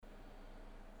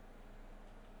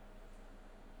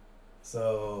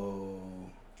So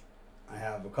I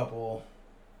have a couple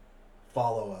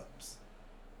follow-ups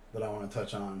that I want to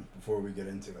touch on before we get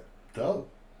into it. Dope.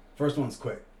 First one's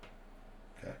quick.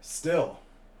 Okay. Still,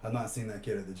 I've not seen that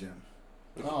kid at the gym.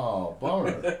 Oh,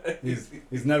 bummer.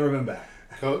 He's never been back.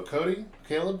 Cody?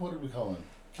 Caleb? What did we call him?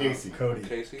 Casey. Cody.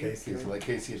 Casey? Casey, like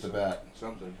Casey at the bat.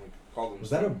 Something. We called him.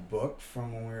 Was that a book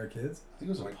from when we were kids? I think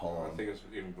it was a poem. I think it was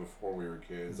even before we were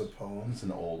kids. It's a poem. It's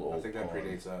an old I think that poem.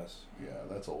 predates us. Yeah,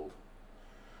 that's old.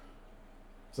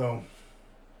 So,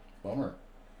 Bummer.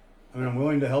 I mean, I'm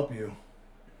willing to help you.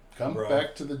 Come Bro.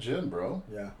 back to the gym, bro.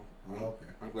 Yeah, I'll help you.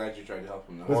 I'm glad you tried to help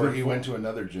him, though. Was Or it he full? went to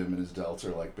another gym and his delts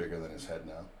are like bigger than his head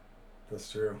now. That's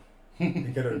true. He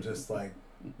could have just like,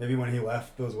 maybe when he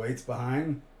left those weights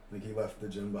behind, like he left the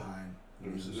gym behind.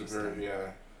 It was just very,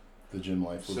 yeah. The gym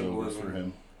life was Symbolism. over for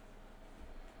him.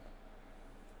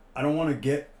 I don't want to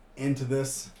get into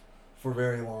this for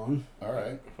very long All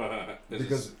right.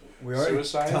 because we already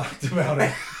suicide? talked about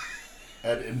it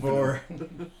Ad infinitum. for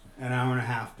an hour and a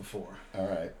half before. All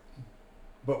right.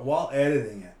 But while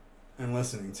editing it and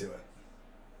listening to it,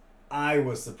 I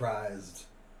was surprised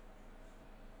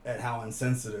at how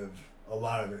insensitive a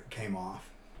lot of it came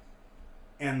off.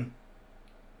 And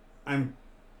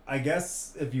I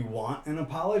guess if you want an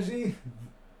apology,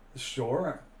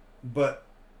 sure, but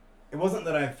it wasn't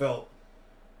that I felt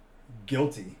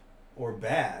guilty or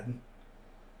bad.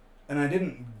 And I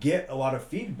didn't get a lot of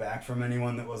feedback from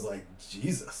anyone that was like,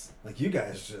 Jesus, like you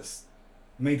guys just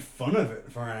made fun of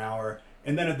it for an hour.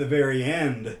 And then at the very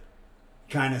end,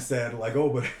 kind of said like,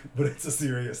 oh, but it's a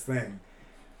serious thing.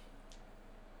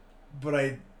 But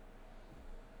I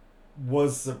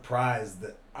was surprised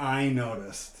that I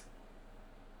noticed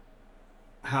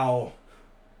how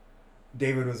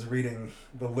David was reading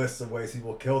the list of ways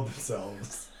people killed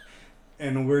themselves.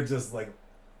 And we're just like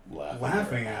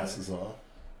laughing our at asses it. off.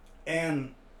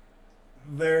 And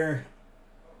there's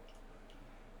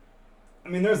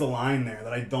a line there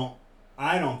that I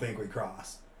don't think we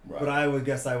crossed. Right. But I would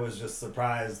guess I was just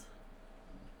surprised,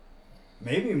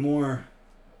 maybe more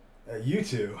at you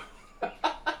two,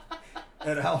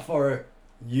 at how far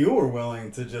you were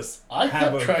willing to just I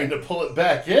have kept trying to pull it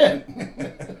back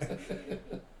in.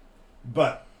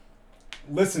 But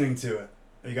listening to it,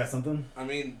 you got something? I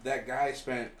mean, that guy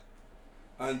spent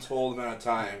untold amount of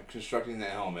time constructing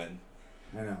that helmet.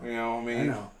 I know. You know, I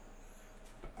know.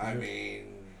 I mean,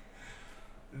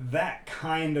 That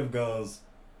kind of goes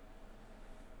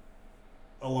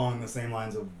along the same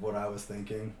lines of what I was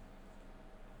thinking.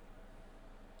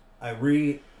 I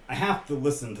have to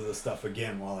listen to the stuff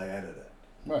again while I edit it.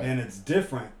 Right. And it's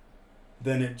different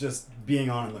than it just being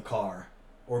on in the car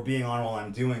or being on while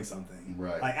I'm doing something.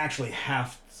 Right. I actually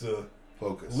have to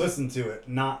Focus. listen to it,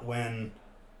 not when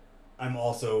I'm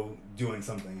also doing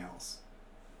something else.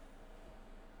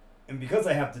 And because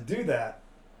I have to do that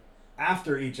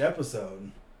after each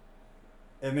episode,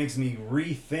 it makes me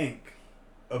rethink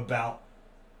about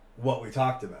what we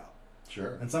talked about.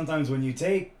 Sure. And sometimes when you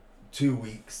take 2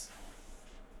 weeks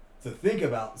to think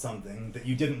about something that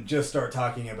you didn't just start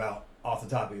talking about off the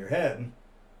top of your head,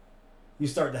 you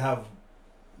start to have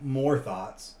more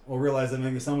thoughts or realize that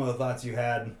maybe some of the thoughts you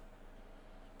had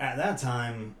at that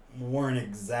time weren't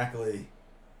exactly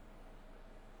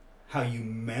how you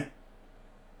meant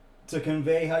to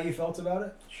convey how you felt about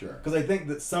it. Sure. Because I think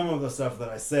that some of the stuff that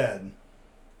I said,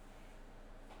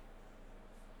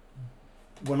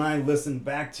 when I listened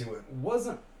back to it,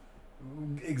 wasn't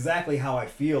exactly how I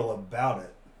feel about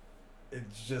it. It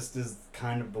just is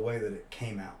kind of the way that it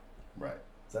came out. Right.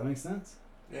 Does that make sense?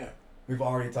 yeah. We've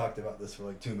already talked about this for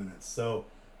like 2 minutes, so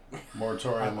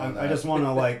Moratorium on that. I just want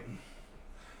to like,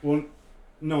 well,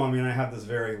 no, I mean I have this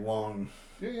very long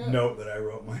Yeah. note that I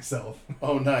wrote myself,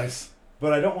 Oh, nice.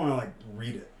 but I don't want to like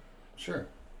read it. Sure.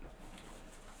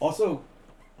 Also,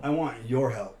 I want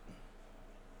your help.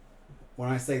 When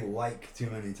I say like too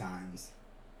many times,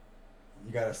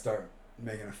 you got to start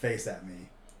making a face at me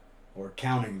or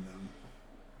counting them,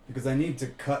 because I need to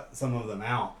cut some of them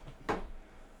out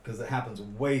because it happens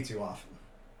way too often.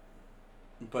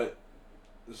 But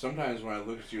sometimes when I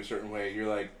look at you a certain way, you're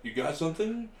like, you got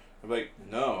something? I'm like,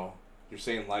 no. You're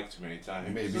saying like too many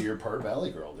times. Maybe your part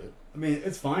Valley Girl did. I mean,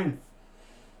 it's fine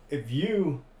if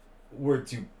you were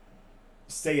to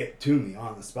say it to me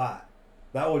on the spot.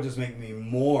 That would just make me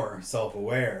more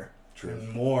self-aware True. and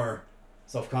more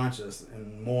self-conscious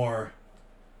and more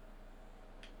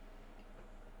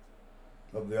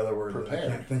of the other word that I Prepared.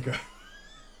 can't think of.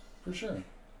 For sure.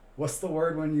 What's the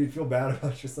word when you feel bad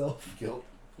about yourself? Guilt.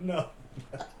 No.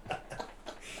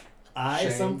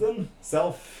 Shame. Something?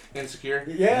 Self. Insecure?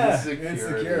 Yeah. Insecurity.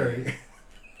 Insecurity.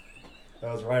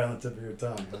 That was right on the tip of your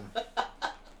tongue,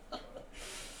 huh?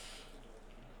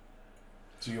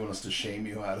 So you want us to shame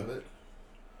you out of it?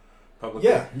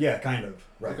 Publicly, Yeah, kind of.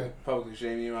 Right. Okay. publicly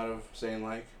shame you out of saying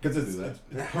like. Because it's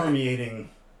permeating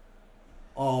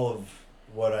all of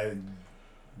what I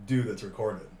do that's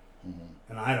recorded. Mm-hmm.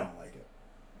 And I don't like it.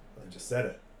 I just said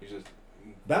it. You just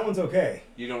That one's okay.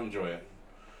 you don't enjoy it.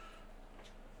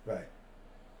 Right.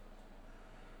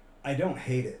 I don't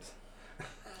hate it.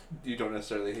 You don't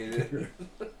necessarily hate it.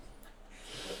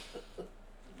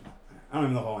 I don't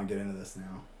even know if I want to get into this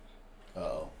now.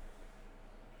 Uh-oh.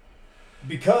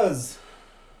 Because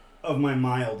of my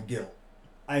mild guilt,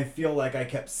 I feel like I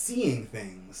kept seeing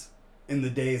things in the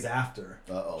days after,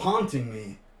 Uh-oh. haunting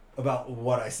me about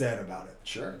what I said about it.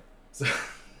 Sure.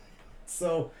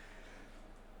 So,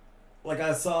 like,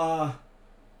 I saw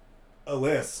a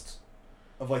list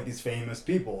of, like, these famous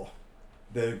people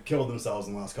that have killed themselves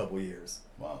in the last couple of years.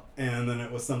 Wow. And then it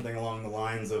was something along the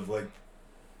lines of, like,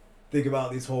 think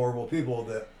about these horrible people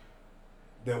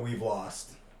that we've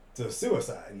lost to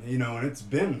suicide, you know, and it's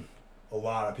been a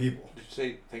lot of people. Did you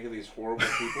say think of these horrible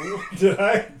people? Did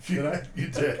I? Did I? You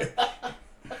did.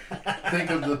 Think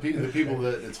of the people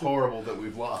that it's horrible that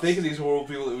we've lost. Think of these horrible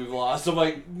people that we've lost. I'm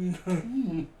like,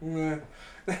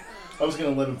 I was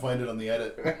going to let him find it on the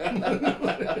edit.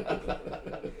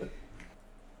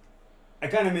 I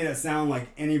kind of made it sound like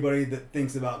anybody that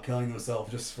thinks about killing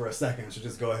themselves just for a second should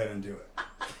just go ahead and do it.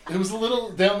 It was a little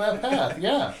down that path.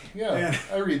 Yeah. And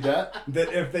I read that.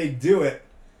 that if they do it,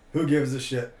 who gives a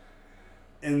shit?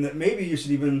 And that maybe you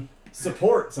should even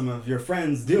support some of your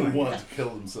friends doing Who want it. to kill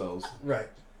themselves. Right.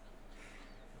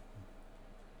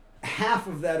 Half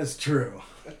of that is true.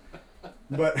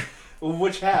 But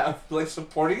which half? Like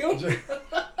supporting them?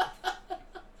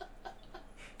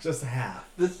 just half.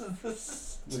 This is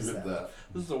Leave it at that.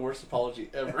 this is the worst apology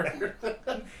ever.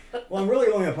 Well, I'm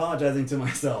really only apologizing to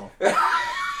myself.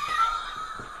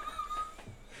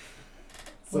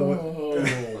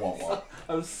 So Wah, wah.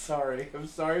 I'm sorry. I'm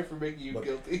sorry for making you Look.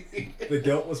 guilty. the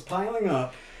guilt was piling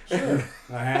up. Sure.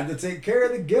 I had to take care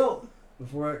of the guilt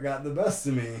before it got the best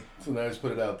of me. So now I just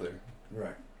put it out there.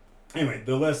 Right. Anyway,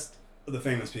 the list of the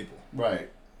famous people. Right.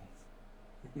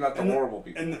 Not the And the- horrible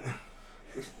people. And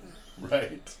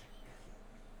Right.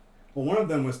 well, one of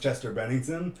them was Chester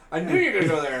Bennington. I knew you were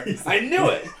gonna go there. I knew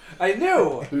it. I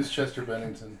knew. Who's Chester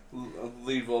Bennington?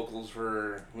 Lead vocals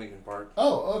for Linkin Park.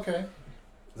 Oh, okay.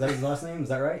 Is that his last name? Is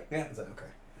that right? Yeah. Is that okay?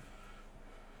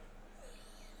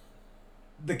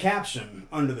 The caption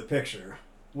under the picture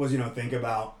was, think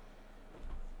about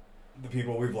the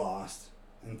people we've lost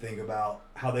and think about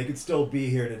how they could still be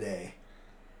here today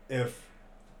if,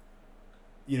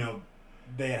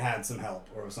 they had had some help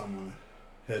or someone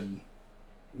had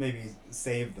maybe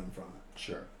saved them from it.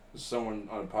 Sure. Someone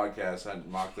on a podcast had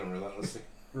mocked them relentlessly.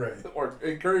 Right. Or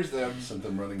encouraged them. Sent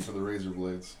them running for the razor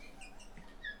blades.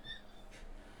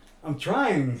 I'm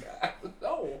trying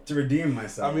No. to redeem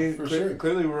myself. I mean, For sure.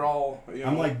 clearly we're all.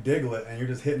 I'm like Diglett, and you're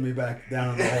just hitting me back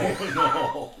down in the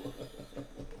hole. No.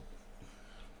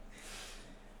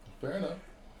 Fair enough.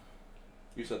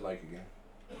 You said like again.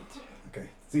 Okay.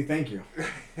 See, thank you.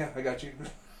 Yeah, I got you.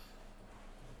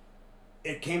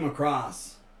 It came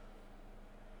across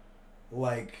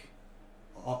like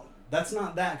that's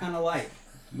not that kind of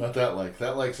life. Not that like.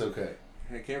 That like's okay.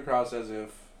 It came across as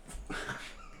if.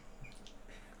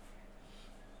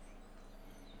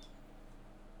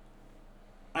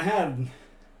 I had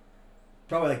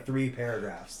probably like 3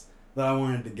 paragraphs that I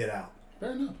wanted to get out,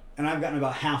 Fair enough. and I've gotten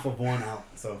about half of one out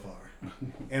so far,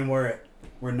 and we're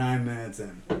 9 minutes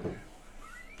in,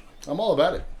 I'm all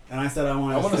about it. and I said I I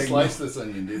wanted want to take slice this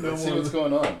onion, dude. no Let's see more what's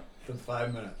going on. for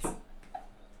 5 minutes.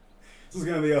 This is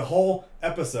gonna be a whole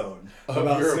episode Of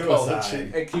about your suicide apology.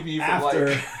 And keeping you from after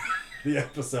like. the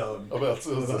episode About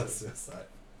suicide. about suicide.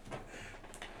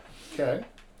 Okay.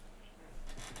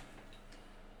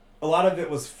 A lot of it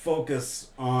was focused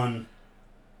on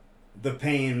the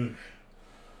pain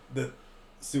that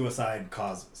suicide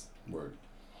causes Word.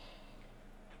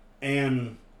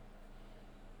 and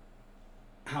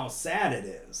how sad it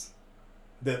is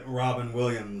that Robin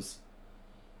Williams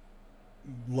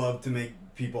loved to make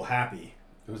people happy,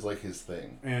 It was like his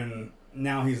thing. and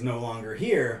now he's no longer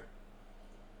here.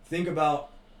 Think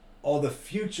about all the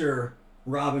future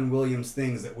Robin Williams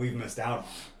things that we've missed out on.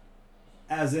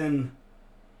 As in,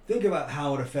 think about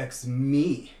how it affects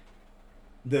me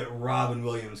that Robin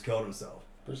Williams killed himself.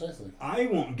 Precisely. I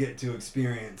won't get to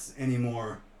experience any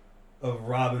more of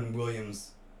Robin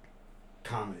Williams'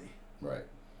 comedy Right.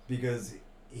 because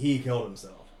he killed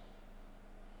himself.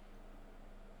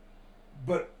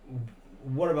 But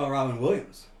what about Robin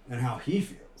Williams and how he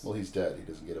feels? Well, he's dead. He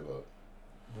doesn't get a vote.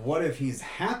 What if he's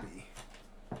happy?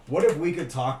 What if we could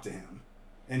talk to him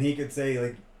and he could say,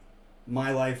 like,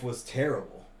 my life was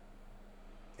terrible.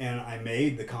 And I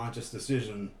made the conscious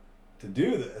decision to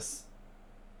do this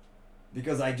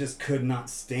because I just could not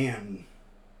stand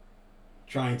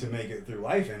trying to make it through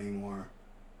life anymore.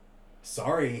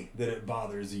 Sorry that it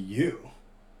bothers you,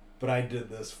 but I did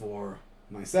this for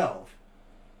myself.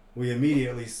 We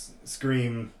immediately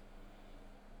scream,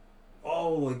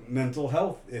 oh, like mental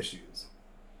health issues.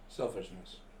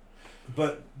 Selfishness.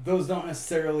 But those don't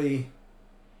necessarily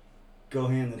go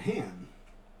hand in hand.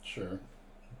 Sure.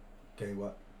 Okay,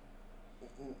 what?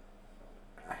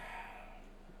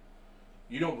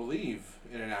 You don't believe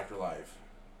in an afterlife.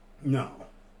 No.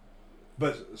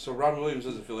 But So Robin Williams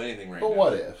doesn't feel anything right now. But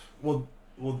what if? well,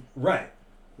 right.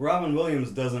 Robin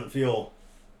Williams doesn't feel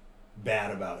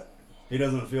bad about it. He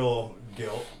doesn't feel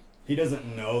guilt. He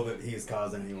doesn't know that he's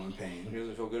causing anyone He pain.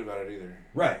 doesn't feel good about it either.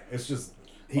 Right. It's just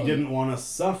he didn't want to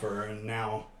suffer, and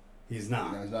now he's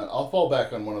not. No, he's not. I'll fall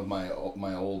back on one of my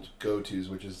old go-tos,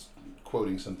 which is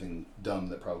quoting something dumb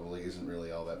that probably isn't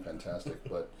really all that fantastic.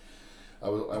 But I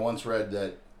once read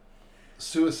that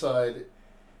suicide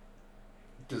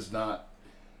does not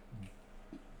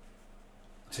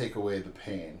take away the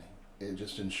pain. It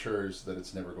just ensures that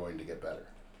it's never going to get better.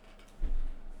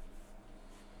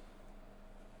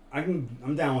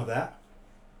 I'm down with that.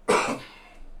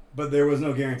 But there was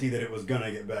no guarantee that it was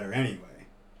gonna get better anyway.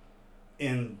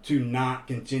 And to not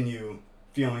continue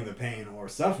feeling the pain or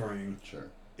suffering Sure.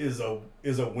 is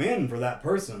a win for that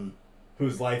person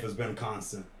whose life has been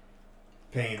constant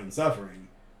pain and suffering.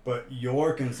 But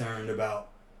you're concerned about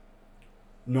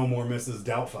No More Mrs.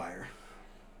 Doubtfire,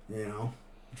 you know,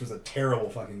 which was a terrible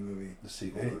fucking movie. The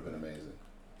sequel would have been amazing,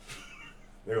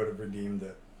 They would have redeemed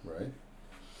it. right?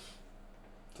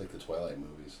 It's like the Twilight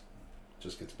movies.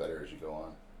 Just gets better as you go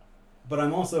on. But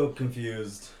I'm also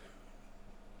confused.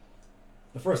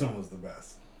 The first one was the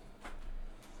best.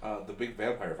 The big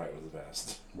vampire fight was the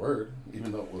best. Word,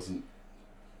 even though it wasn't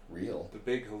real. The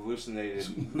big hallucinated.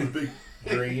 The big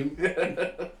dream.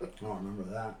 I don't remember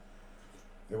that.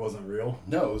 It wasn't real.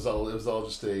 No, it was all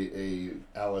just a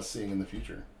Alice seeing in the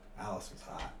future. Alice was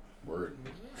hot. Word.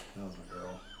 That was my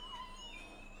girl.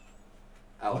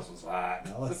 Alice was hot.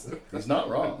 Alice, He's not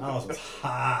wrong. Alice was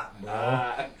hot,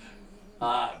 bro.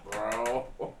 Hot, bro.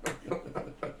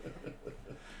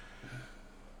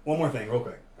 One more thing, real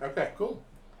quick. Okay. Cool.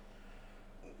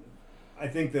 I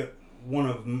think that one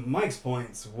of Mike's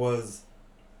points was,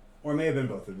 or it may have been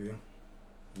both of you.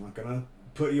 I'm not gonna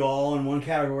put you all in one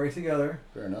category together.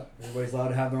 Fair enough. Everybody's allowed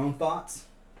to have their own thoughts.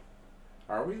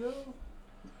 Are we though?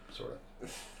 Sort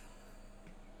of.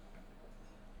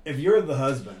 If you're the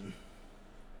husband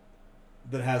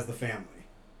that has the family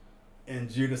and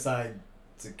you decide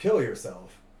to kill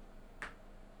yourself,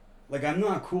 like, I'm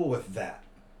not cool with that.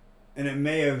 And it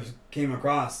may have came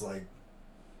across like,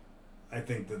 I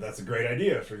think that that's a great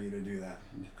idea for you to do that.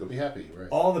 Go be happy, right?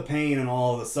 All the pain and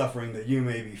all the suffering that you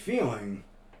may be feeling,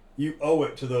 you owe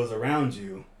it to those around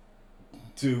you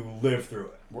to live through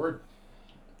it. Word.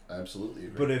 I absolutely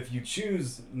agree. But if you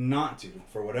choose not to,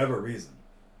 for whatever reason,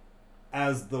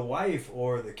 as the wife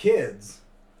or the kids,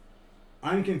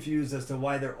 I'm confused as to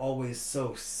why they're always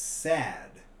so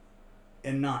sad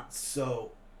and not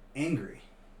so angry.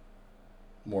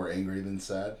 More angry than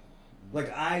sad.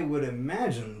 Like, I would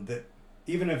imagine that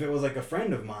even if it was like a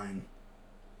friend of mine,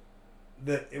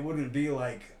 that it wouldn't be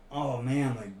like, oh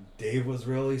man, like Dave was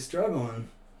really struggling.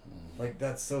 Like,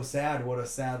 that's so sad. What a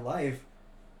sad life.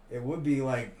 It would be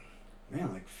like,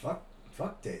 man, like fuck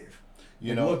Dave. You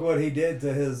Like, know, look what he did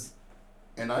to his.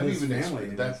 and I've his even family.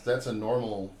 that's a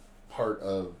normal part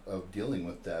of dealing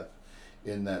with death,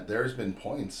 in that there's been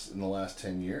points in the last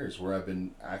 10 years where I've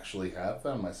been actually have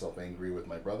found myself angry with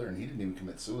my brother, and he didn't even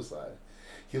commit suicide.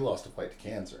 He lost a fight to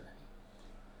cancer,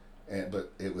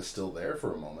 but it was still there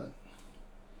for a moment.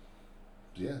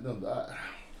 Yeah, no,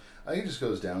 I think it just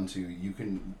goes down to, you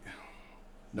can,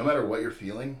 no matter what you're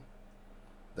feeling,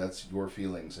 that's your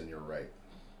feelings and you're right.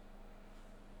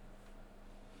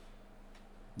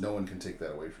 No one can take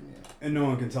that away from you. And no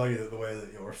one can tell you that the way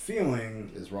that you're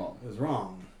feeling Is wrong. is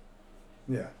wrong.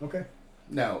 Yeah, okay.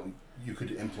 Now, you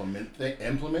could implement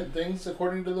things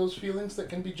according to those feelings that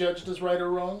can be judged as right or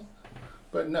wrong,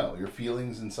 but no, your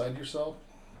feelings inside yourself,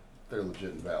 they're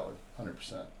legit and valid,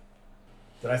 100%.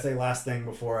 Did I say last thing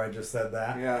before I just said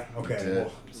that? Yeah. Okay, Did.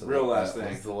 well, So Real that last was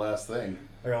thing. the last thing.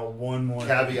 I got one more.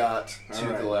 Caveat to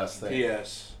All right. the last thing.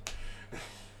 P.S.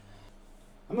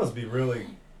 I must be really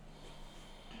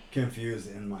confused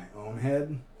in my own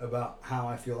head about how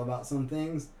I feel about some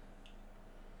things.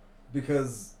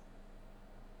 Because,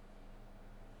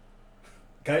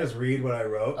 can I just read what I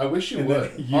wrote? I wish you and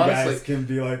would. then you Honestly, guys can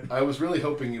be like, I was really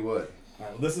hoping you would. all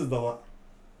right, this is the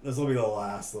This will be the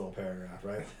last little paragraph,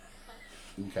 right?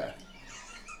 Okay.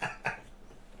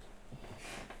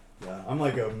 Yeah, I'm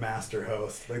like a master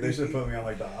host. Like they should put me on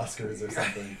like the Oscars or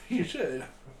something. You should.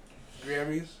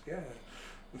 Grammys, yeah.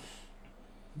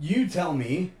 You tell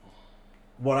me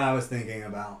what I was thinking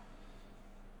about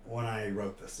when I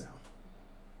wrote this down.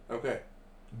 Okay.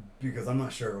 Because I'm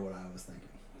not sure what I was thinking.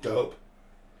 Dope.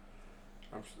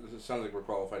 It sounds like we're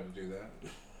qualified to do that.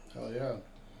 Hell yeah.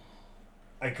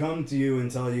 I come to you and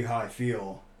tell you how I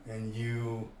feel, and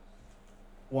you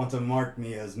want to mark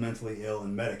me as mentally ill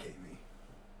and medicate me.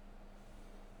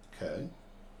 Okay.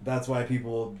 That's why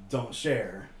people don't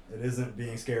share. It isn't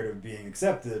being scared of being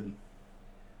accepted.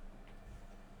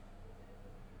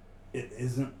 It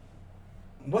isn't.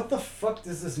 What the fuck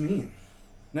does this mean?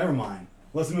 Never mind.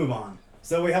 Let's move on.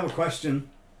 So we have a question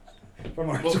from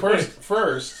our Well,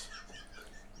 first,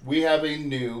 we have a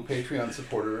new Patreon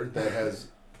supporter that has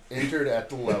entered at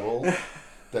the level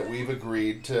that we've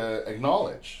agreed to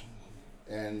acknowledge,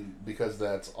 and because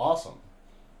that's awesome.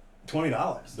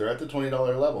 $20. They're at the $20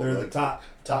 level. They're like the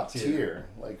top tier.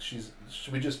 Like should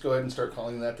we just go ahead and start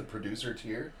calling that the producer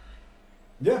tier?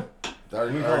 Yeah. Our,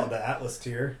 We call it the Atlas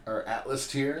tier. our Atlas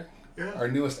tier. Yeah. Our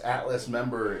newest Atlas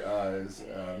member is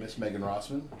Miss Megan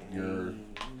Rossman. You're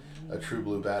a true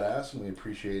blue badass, and we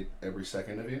appreciate every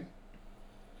second of you.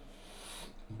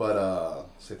 But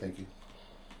say thank you.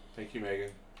 Thank you,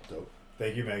 Megan. Dope.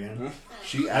 Thank you, Megan.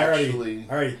 She I actually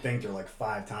already thanked her like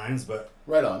 5 times, but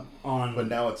right on, on but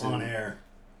now it's on in, air.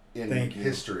 in Thank you.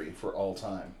 history for all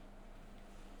time.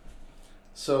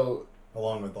 So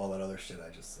Along with all that other shit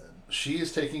I just said. she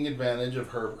is taking advantage of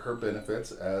her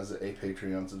benefits as a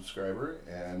Patreon subscriber,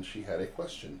 and she had a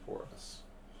question for us.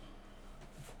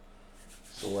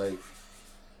 So, like,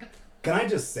 Can I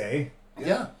just say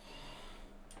yeah,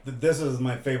 that this is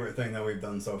my favorite thing that we've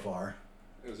done so far?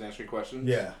 It was answering questions.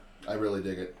 Yeah. I really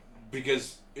dig it.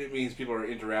 Because it means people are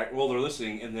they're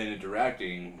listening and then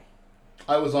interacting.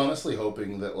 I was honestly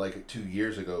hoping that, like, 2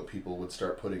 years ago, people would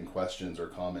start putting questions or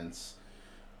comments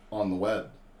on the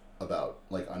web about,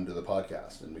 like, under the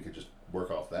podcast, and we could just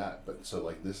work off that. But so,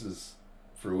 like, this is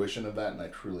fruition of that, and I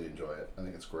truly enjoy it. I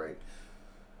think it's great.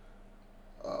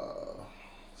 So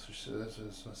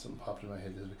something popped in my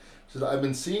head. She said, I've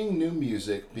been seeing new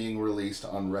music being released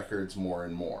on records more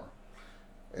and more.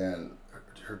 And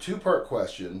her 2-part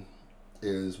question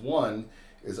is, 1,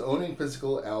 is owning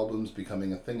physical albums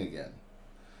becoming a thing again?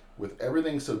 With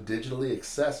everything so digitally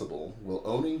accessible, will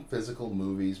owning physical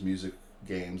movies, music,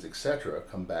 games, etc.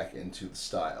 come back into the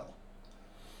style?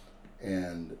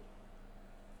 And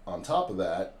on top of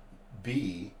that,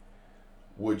 B,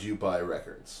 would you buy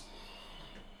records?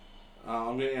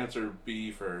 I'm going to answer B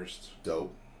first.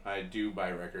 Dope. I do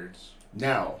buy records.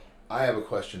 Now, I have a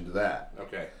question to that.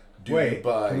 Okay. Do Wait, you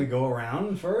buy? can we go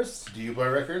around first? Do you buy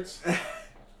records?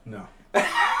 No.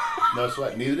 No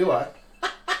sweat. Neither do I.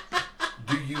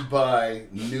 Do you buy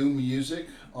new music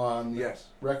on Yes.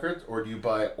 records, or do you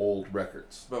buy old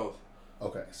records? Both.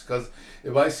 Okay, because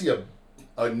if I see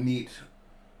a neat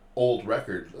old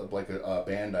record of like a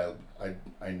band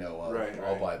I know of, Right,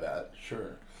 I'll right. buy that.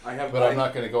 Sure. But I'm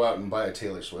not going to go out and buy a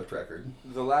Taylor Swift record.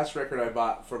 The last record I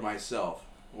bought for myself,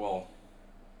 well,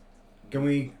 Can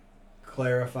we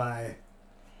clarify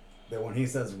that when he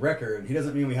says record, he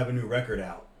doesn't mean we have a new record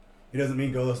out. He doesn't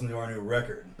mean go listen to our new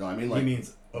record. No, I mean He like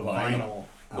means a vinyl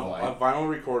a out. vinyl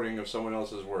recording of someone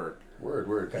else's work. word.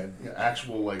 Okay. Yeah,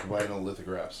 actual like vinyl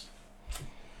lithographs.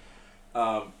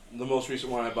 The most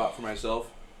recent one I bought for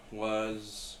myself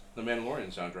was the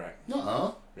Mandalorian soundtrack.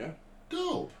 Uh-huh. Yeah.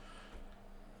 Dope.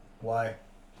 Why?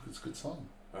 It's a good song.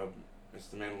 It's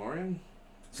the Mandalorian.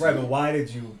 Right, but why did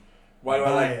you Why do I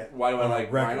buy like? it Why do I on a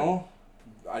like record? vinyl?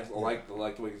 I like the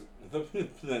way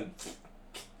I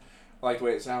like the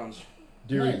way it sounds.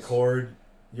 do you Nice. record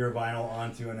your vinyl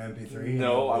onto an MP3?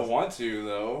 No, I want to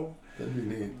though. That'd be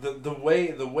neat.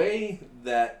 The way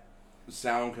that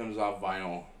sound comes off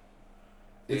vinyl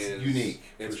It's is unique,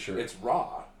 It's for sure. It's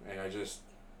raw, and I just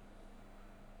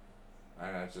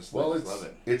Well, love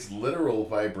it. it's literal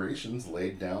vibrations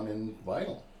laid down in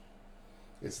vinyl.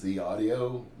 It's the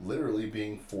audio literally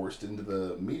being forced into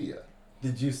the media.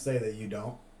 Did you say that you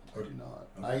don't? I do not.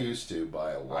 Okay. I used to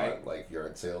buy a lot, like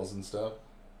yard sales and stuff.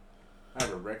 I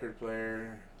have a record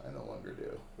player. I no longer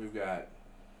do. We've got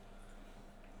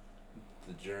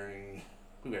the Journey.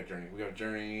 We got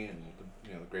Journey, and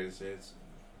the greatest hits.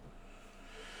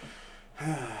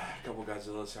 A couple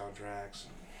Godzilla soundtracks.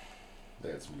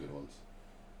 They had some good ones.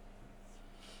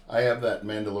 I have that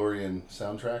Mandalorian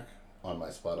soundtrack on my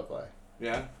Spotify.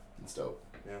 Yeah. It's dope.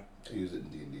 Yeah. I use it in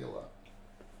D&D a lot.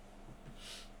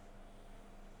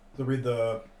 So read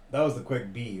the That was the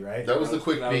quick B, right? That was the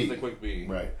quick That B. was the quick B.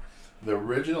 Right. The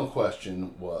original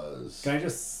question was... Can I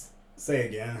just say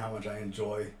again how much I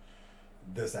enjoy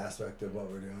this aspect of what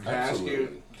we're doing? Can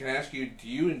Absolutely. I ask you, do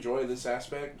you enjoy this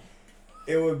aspect?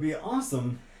 It would be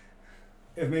awesome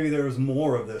if maybe there was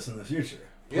more of this in the future.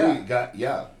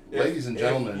 Yeah. Ladies and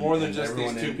gentlemen. If more than and just these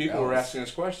everyone two people were else. asking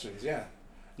us questions, yeah.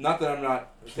 Not that I'm not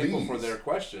thankful for Please. their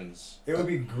questions. It would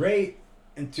be great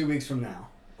in 2 weeks from now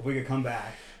if we could come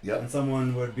back Yep. and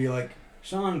someone would be like,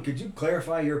 Sean, could you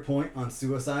clarify your point on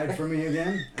suicide for me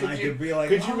again? And I could be like,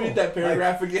 Could you read that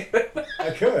paragraph again? I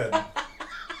could.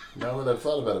 Now that I've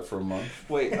thought about it for a month.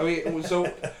 Wait, I mean,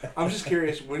 so I'm just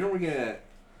curious. When are we gonna?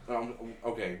 When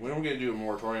are we gonna do a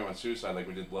moratorium on suicide like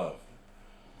we did love?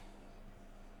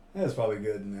 That's probably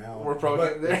good now. We're probably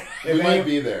But getting there. We might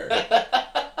be there.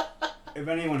 If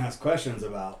anyone has questions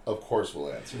about Of course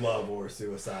we'll answer. love or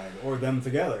suicide or them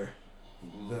together,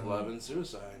 then Love and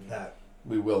suicide. that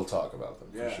We will talk about them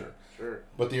Yeah, for sure. sure.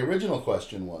 But the original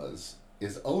question was,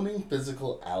 is owning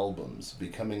physical albums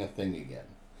becoming a thing again?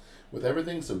 With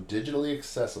everything so digitally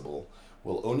accessible,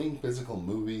 will owning physical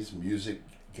movies, music,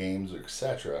 games,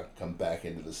 etc. come back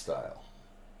into the style?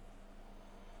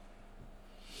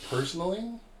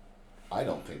 Personally, I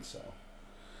don't think so.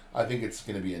 I think it's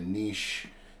going to be a niche,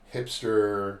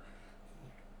 hipster,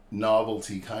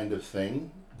 novelty kind of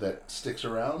thing that sticks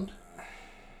around.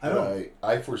 I don't.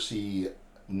 I foresee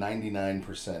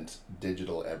 99%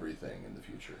 digital everything in the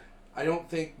future. I don't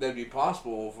think that'd be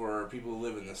possible for people who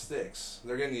live in the sticks.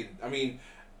 They're gonna need. I mean,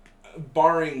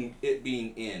 barring it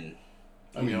being in.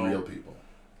 I mean, real people.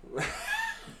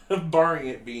 Barring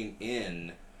it being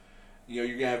in, you're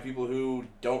gonna have people who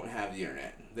don't have the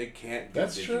internet. They can't do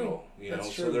That's digital. true. You know,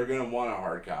 That's so true. they're gonna want a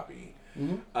hard copy.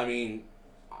 Mm-hmm. I mean,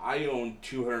 I own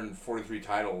 243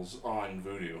 titles on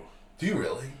Vudu. Do you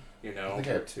really? You I know, think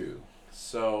I have 2.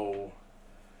 so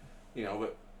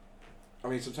but I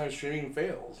mean, sometimes streaming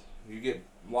fails. You get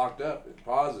locked up, it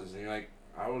pauses, and you're like,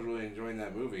 I was really enjoying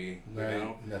that movie. You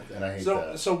know. And I hate So,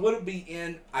 that. so would it be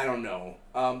in? I don't know.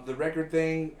 The record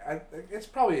thing, it's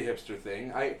probably a hipster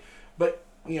thing. But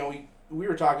we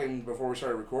were talking before we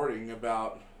started recording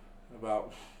about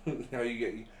how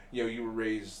you were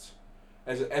raised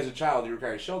as a child. You were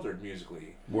kind of sheltered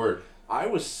musically. Word. I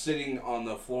was sitting on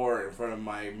the floor in front of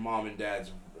my mom and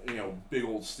dad's big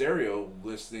old stereo,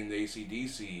 listening to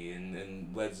AC/DC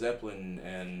and Led Zeppelin,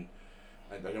 and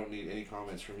I don't need any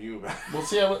comments from you about. Well,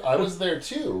 see, I was there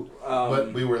too, but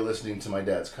Um, we were listening to my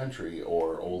dad's country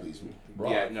or oldies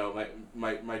rock. Yeah, no,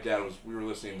 my dad was. We were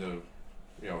listening to,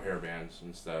 hair bands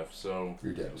and stuff. So,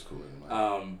 Your dad was cooler than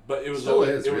mine. but it was Still always,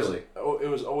 is, it really. Was, it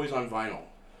was always on vinyl,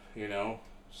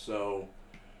 So,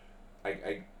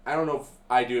 I don't know if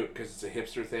I do it because it's a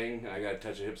hipster thing and I got a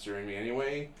touch of hipster in me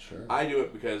anyway. Sure. I do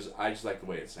it because I just like the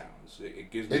way it sounds.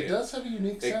 It gives me. It does have a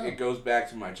unique sound. It goes back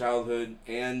to my childhood,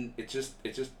 and it just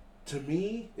to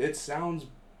me it sounds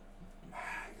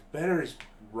better. Is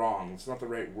wrong. It's not the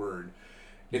right word.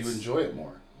 You enjoy it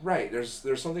more. Right. There's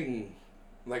something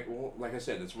like I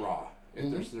said, it's raw.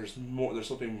 Mhm. There's more. There's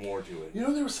something more to it.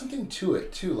 There was something to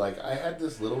it too. Like I had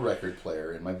this little record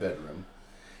player in my bedroom,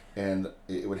 and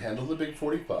it would handle the big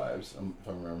 45s. If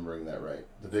I'm remembering that right,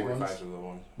 the big 45s ones. are the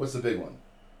ones. What's the big one?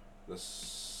 The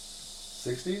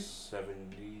 60s?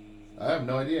 70s. I have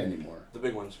no idea anymore. The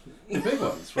big ones. The big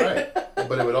ones, right?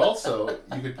 But it would also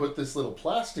you could put this little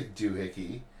plastic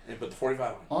doohickey And put the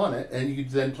 45 on. on it, and you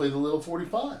could then play the little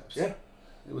 45s. Yeah.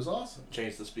 It was awesome.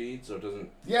 Change the speed so it doesn't.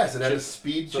 Yes, it had a Chip-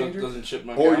 speed So it changer. doesn't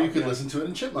chipmunk Or out. you could Yeah. listen to it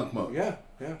in chipmunk mode. Yeah.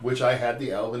 Yeah. Which I had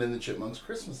the Alvin and the Chipmunks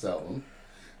Christmas album.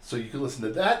 So you could listen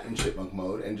to that in chipmunk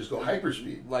mode and just go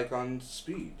hyperspeed. Like on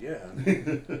speed. Yeah.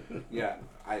 Yeah.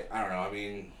 I don't know. I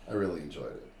mean. I really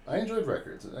enjoyed it. I enjoyed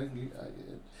records.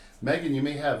 Megan, you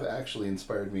may have actually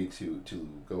inspired me to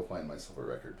go find myself a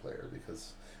record player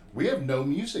because we have no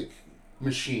music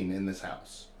machine in this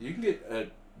house. You can get a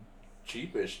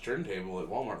cheapish turntable at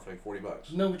Walmart for like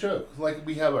 $40. No joke. Like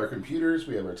we have our computers,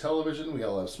 we have our television, we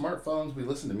all have smartphones, we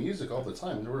listen to music all the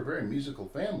time. We're a very musical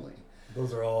family.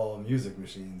 Those are all music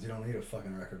machines. You don't need a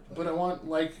fucking record player. But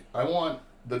I want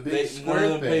the big None square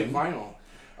of them pay thing. vinyl.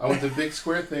 I want the big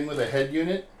square thing with a head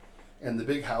unit and the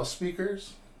big house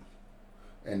speakers.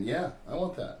 And yeah, I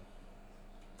want that.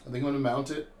 I think I'm going to mount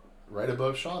it right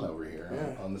above Sean over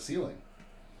here on the ceiling.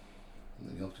 And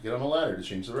then you'll have to get on a ladder to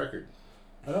change the record.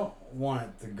 I don't want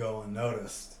it to go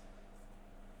unnoticed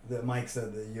that Mike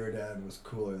said that your dad was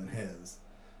cooler than his.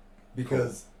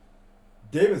 Because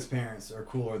David's parents are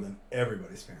cooler than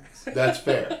everybody's parents. That's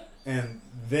fair. And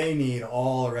they need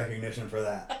all the recognition for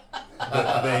that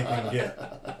they can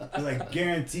get. Because I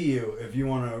guarantee you, if you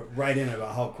want to write in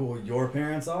about how cool your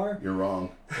parents are, You're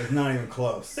wrong. it's not even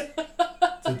close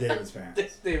to David's parents.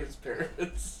 It's David's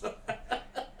parents.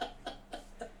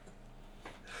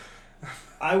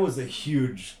 I was a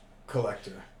huge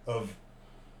collector of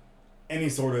any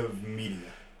sort of media.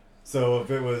 So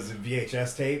if it was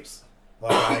VHS tapes,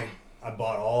 like I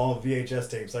bought all VHS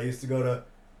tapes. I used to go to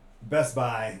Best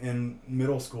Buy in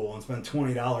middle school and spend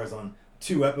 $20 on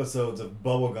 2 episodes of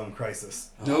Bubblegum Crisis.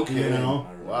 No kidding. You know?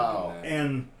 I remember Wow. that.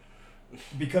 And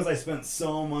because I spent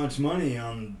so much money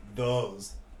on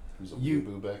those, There was a You-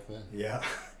 boo back then. yeah,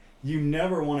 you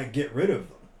never want to get rid of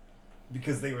them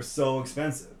because they were so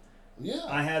expensive. Yeah.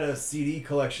 I had a CD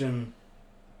collection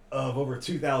of over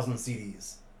 2,000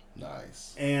 CDs.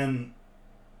 Nice. And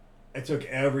I took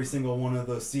every single one of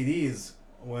those CDs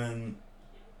when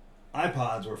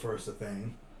iPods were first a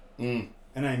thing, Mm.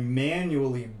 and I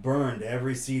manually burned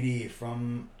every CD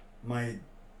from my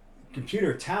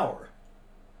computer tower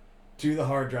to the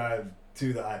hard drive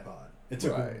to the iPod. It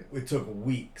took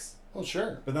weeks. Well,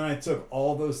 sure. But then I took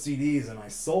all those CDs and I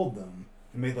sold them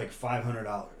and made like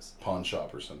 $500. Pawn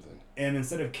shop or something. And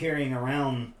instead of carrying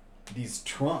around these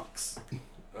trunks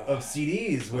of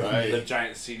CDs with Right. The me,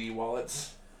 giant CD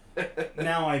wallets.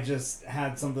 now I just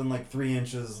had something like 3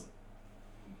 inches,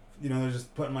 they're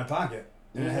just put in my pocket.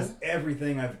 And it has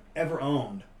everything I've ever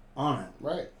owned on it.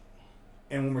 Right.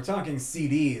 And when we're talking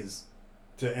CDs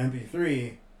to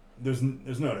MP3, there's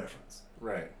no difference.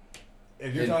 Right.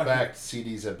 If you're In talking, fact,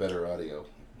 CDs have better audio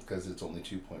because it's only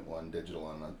 2.1 digital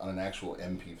on an actual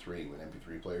MP3. When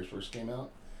MP3 players first came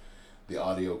out, the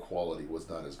audio quality was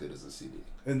not as good as the CD.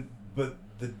 but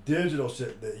the digital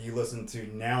shit that you listen to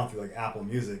now through like Apple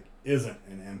Music isn't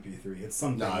an MP3. It's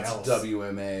something No, it's else.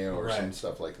 WMA or Right. some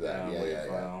stuff like that. Yeah, wave yeah, yeah.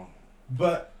 file.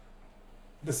 But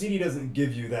the CD doesn't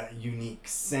give you that unique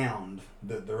sound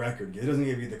that the record gives. It doesn't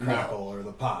give you the crackle or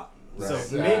the pop. Right. So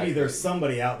Exactly. maybe there's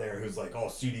somebody out there who's like, oh,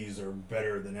 CDs are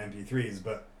better than MP3s,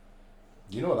 but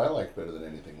You know what I liked better than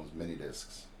anything was mini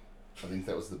discs. I think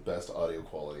that was the best audio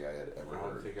quality I had ever I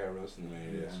don't heard. think I ever listened to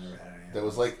many yeah, discs. I never had any of That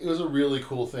was those. like, it was a really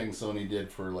cool thing Sony did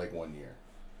for like 1 year.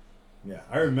 Yeah,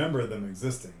 I remember them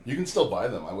existing. You can still buy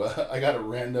them. I got a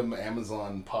random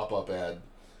Amazon pop-up ad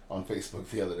on Facebook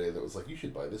the other day that was like, you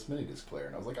should buy this mini disc player.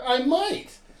 And I was like, I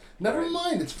might. Never Right.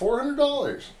 mind. It's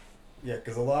 $400. Yeah,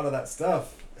 because a lot of that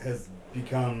stuff has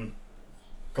become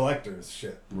collector's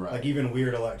shit. Right. Like even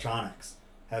weird electronics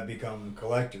have become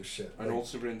collector's shit. An Like, old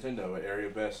Super Nintendo at area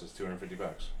best is $250.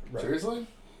 right. Seriously?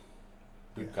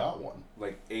 We've got one.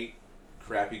 Like 8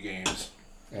 crappy games.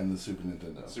 And the Super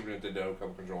Nintendo. Super Nintendo,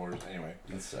 couple controllers. Anyway.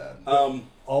 That's sad.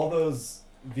 All those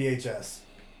VHS,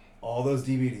 all those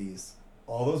DVDs,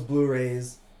 all those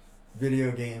Blu-rays,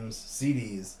 video games,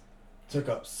 CDs took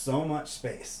up so much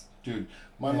space. Dude,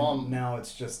 my And mom... now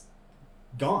it's just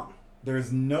gone.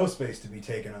 There's no space to be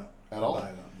taken up At all. by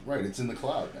them. Right, it's in the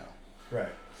cloud now.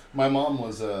 Right. My mom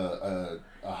was a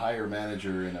hire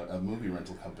manager in a movie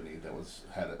rental company that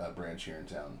had a branch here in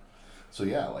town. So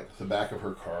yeah, like the back of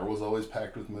her car was always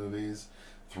packed with movies.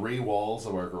 3 walls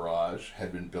of our garage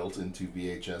had been built into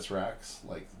VHS racks.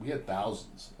 Like we had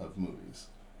thousands of movies.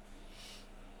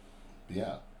 But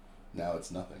yeah, now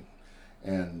it's nothing.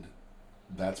 And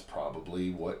that's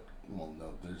probably what, well,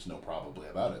 no, there's no probably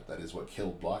about it. That is what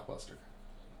killed Blockbuster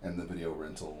and the video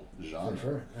rental genre. For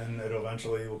sure. And it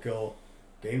eventually will kill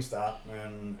GameStop.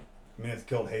 And I mean, it's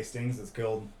killed Hastings. It's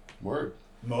killed Word.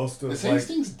 most of Is like,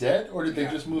 Hastings dead, or did they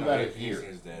Yeah, just move no, out of here?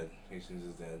 Hastings is dead. Hastings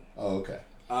is dead. Oh, okay.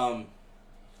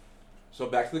 So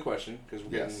back to the question, because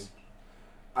we're Yes.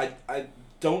 getting... I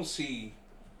don't see,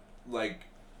 like,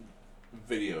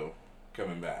 video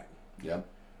coming back. Yep.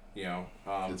 You know?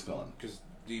 It's gone. Because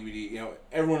DVD,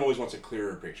 everyone always wants a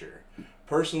clearer picture.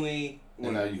 Personally,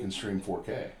 And now you can stream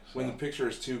 4K. when the so. picture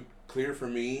is too clear for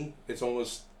me, it's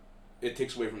almost... It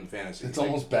takes away from the fantasy. It's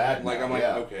almost bad Like, now, I'm like,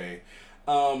 yeah. okay.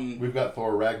 We've got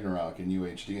Thor Ragnarok in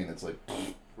UHD, and it's like,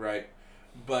 Right.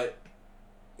 But,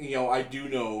 I do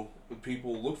know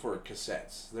people look for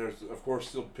cassettes. There's, of course,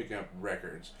 still picking up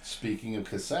records. speaking of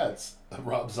cassettes,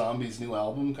 Rob Zombie's new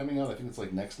album coming out, I think it's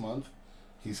like next month.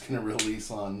 He's going to release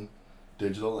on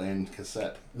digital and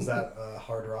cassette. is that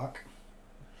hard rock?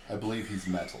 I believe he's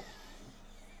metal.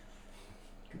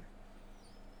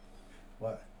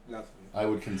 What? Nothing. I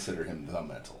would consider him the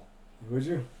metal. Would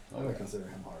you? I Oh, would yeah. consider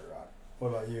him hard rock. What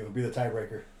about you? Be the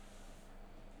tiebreaker.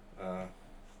 I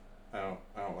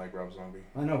don't like Rob Zombie.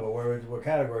 I know, but what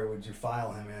category would you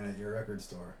file him in at your record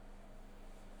store?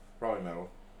 Probably metal.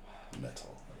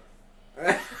 Metal.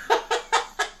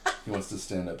 He wants to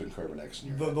stand up in Carbon X in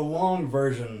your The head. long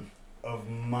version of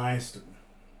my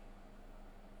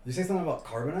You say something about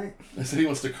carbonite? I said he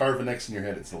wants to carve an X in your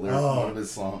head. It's the lyric of one of his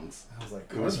songs. I was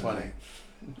like, It was funny.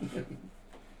 Anyway.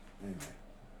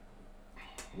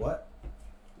 What?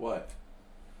 What?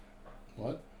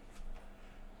 What?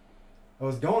 I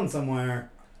was going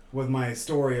somewhere with my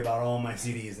story about all my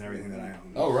CDs and everything that I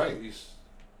own. Oh, right.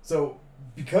 So,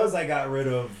 because I got rid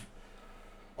of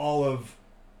all of,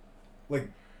 like,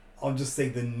 I'll just say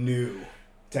the new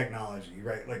technology,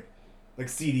 right? Like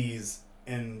CDs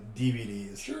and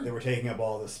DVDs. Sure. They were taking up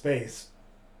all the space.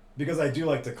 Because I do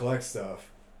like to collect stuff,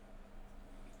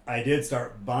 I did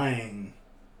start buying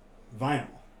vinyl.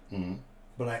 Mm-hmm.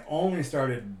 But I only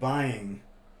started buying,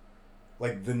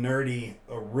 like, the nerdy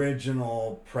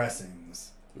original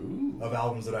pressings Ooh. of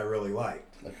albums that I really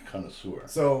liked. Like a connoisseur.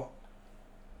 So,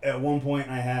 at one point,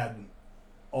 I had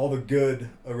all the good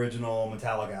original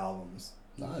Metallica albums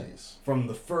Nice. from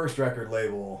the first record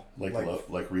label. Like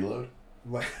Reload?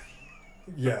 Like,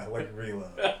 yeah, like Reload.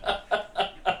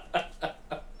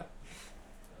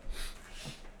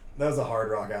 That was a hard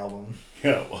rock album.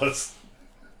 Yeah, it was.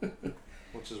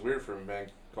 Which is weird for a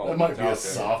band called That might be a Metallica.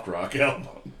 soft rock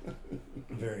album.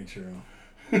 Very true.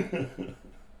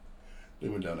 They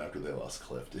went down after they lost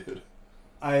Cliff, dude.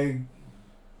 I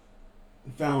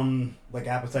found, like,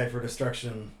 Appetite for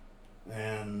Destruction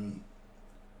and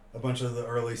a bunch of the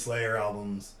early Slayer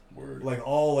albums. Word. Like,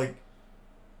 all, like,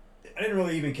 I didn't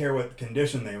really even care what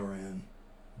condition they were in,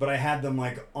 but I had them,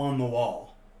 like, on the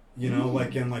wall, you know,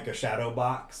 like in, like, a shadow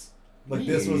box. Like,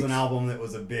 this was an Neat. album that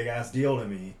was a big ass deal to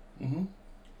me. Mm-hmm.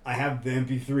 I have the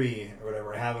MP3 or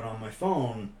whatever, I have it on my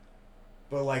phone,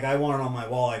 but, like, I want it on my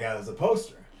wall, like, as a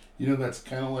poster. You know, that's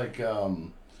kind of like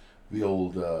the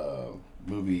old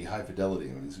movie High Fidelity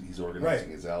when he's organizing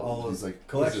Right. his albums. All He's those like,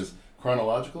 collections. "Is this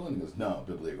chronological?" And he goes, "No,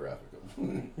 bibliographical."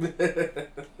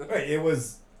 Right, it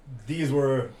was, these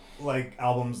were, like,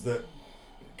 albums that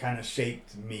kind of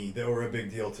shaped me, that were a big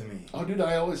deal to me. Oh, dude,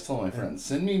 I always tell my friends,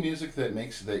 send me music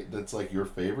that's like your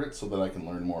favorite so that I can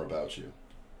learn more about you.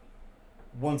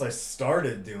 Once I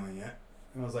started doing it,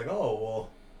 I was like, oh, well,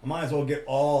 I might as well get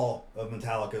all of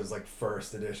Metallica's, like,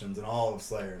 first editions and all of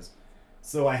Slayer's.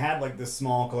 So I had, like, this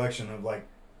small collection of, like,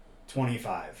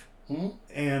 25. Hmm?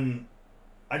 And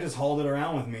I just hauled it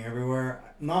around with me everywhere.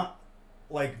 Not,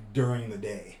 like, during the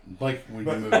day. Like when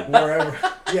But you move. wherever,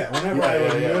 whenever Yeah,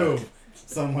 I would yeah. move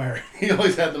somewhere. He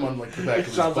always had them on like the back of It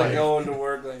his sounds like bike, going to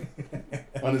work.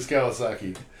 Like, on his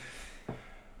Kawasaki.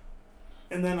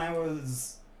 And then I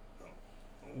was,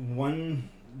 one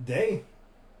day,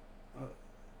 I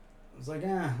was like,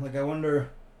 like, I wonder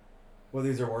what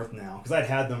these are worth now. Because I'd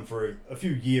had them for a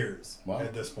few years Wow.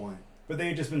 at this point. But they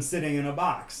had just been sitting in a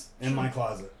box in my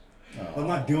closet. Oh. I'm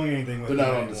not doing anything with They're them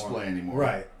not on anymore. display anymore.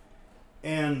 Right.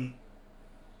 And,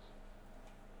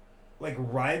 like,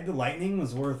 Ride the Lightning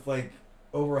was worth, like,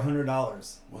 over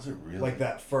 $100. Was it really? Like,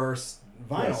 that first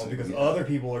vinyl, Yes, because yeah. other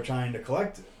people are trying to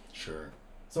collect it. Sure.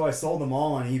 So I sold them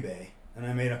all on eBay, and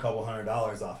I made a couple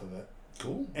 $100 off of it.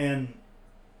 Cool. And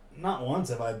not once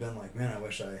have I been like, man, I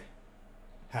wish I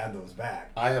had those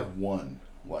back. I have one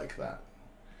like that.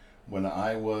 When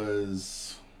I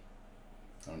was,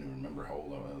 I don't even remember how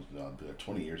old I was, like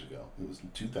 20 years ago. It was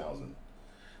in 2000.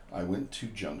 I went to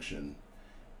Junction,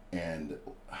 and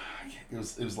it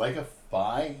was like a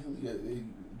FI,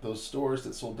 those stores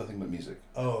that sold nothing but music.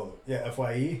 Oh, yeah,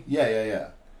 FYE? Yeah.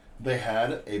 They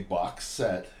had a box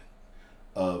set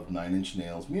of Nine Inch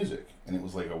Nails music, and it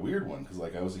was like a weird one because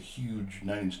like I was a huge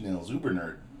Nine Inch Nails uber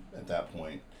nerd at that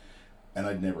point, and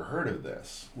I'd never heard of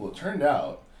this. Well, it turned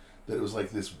out that it was like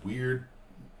this weird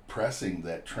pressing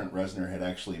that Trent Reznor had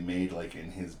actually made like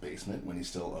in his basement when he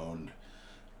still owned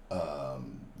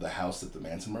the house that the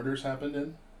Manson murders happened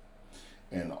in.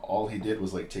 And all he did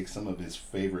was like take some of his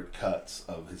favorite cuts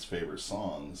of his favorite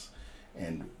songs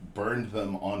and burned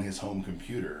them on his home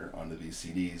computer onto these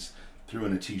CDs, threw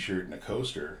in a T-shirt and a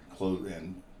coaster,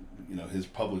 and his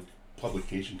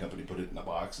publication company put it in a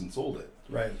box and sold it.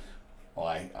 Right. Well,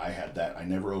 I had that. I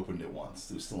never opened it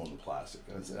once. It was still in the plastic.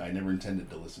 I never intended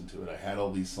to listen to it. I had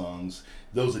all these songs,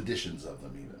 those editions of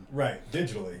them even. Right,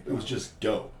 digitally. It was just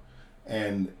dope.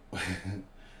 And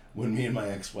when me and my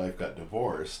ex-wife got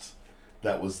divorced,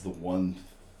 that was the one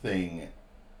thing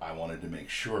I wanted to make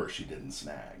sure she didn't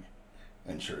snag.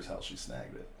 And sure as hell she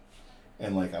snagged it.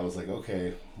 And like I was like,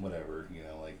 okay, whatever,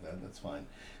 like that's fine.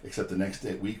 Except the next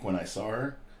week when I saw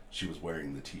her, she was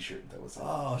wearing the T-shirt that was in it.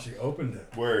 Oh, she opened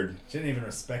it. Word. She didn't even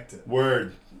respect it.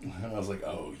 Word. And I was like,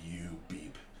 oh, you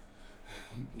beep.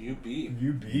 you beat.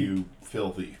 You beat. You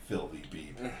filthy, filthy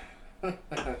beep.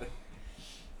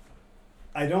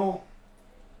 I don't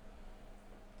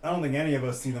think any of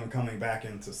us see them coming back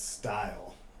into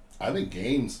style. I think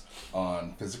games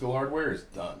on physical hardware is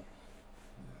done.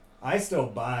 I still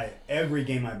buy every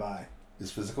game I buy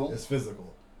Is physical? is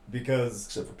physical because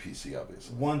Except for PC,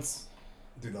 obviously.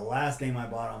 dude, the last game I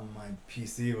bought on my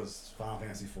PC was Final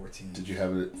Fantasy 14. Did you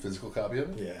have a physical copy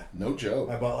of it? Yeah. No joke.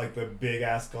 I bought like the big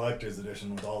ass collector's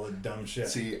edition with all the dumb shit.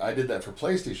 See, I did that for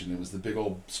PlayStation. It was the big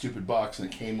old stupid box,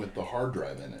 and it came with the hard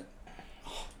drive in it.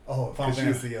 Oh, Final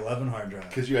Fantasy 11 hard drive.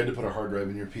 Because you had to put a hard drive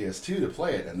in your PS2 to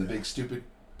play it, and the big stupid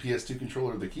PS2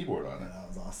 controller with the keyboard on Yeah, it. that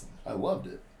was awesome. I loved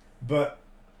it. But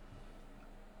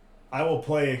I will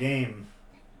play a game,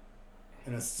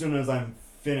 and as soon as I'm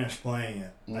finished playing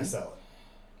it, I sell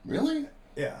it. Really?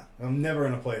 Yeah, I'm never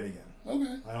gonna play it again.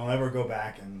 Okay. I don't ever go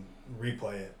back and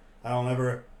replay it. I don't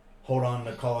ever hold on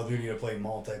to Call of Duty to play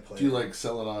multiplayer. Do you like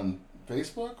sell it on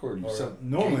Facebook or do you sell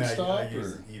normally I GameStop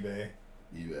use or eBay.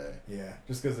 eBay? Yeah,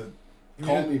 just because it.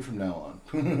 Call me from now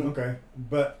on. Okay,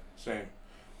 but Same.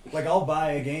 like I'll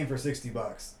buy a game for $60.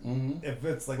 Mm-hmm. If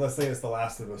it's like, let's say it's The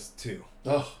Last of Us 2.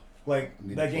 Oh, Like I need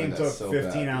to that play game that took so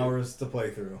 15 bad, hours to play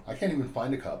through. I can't even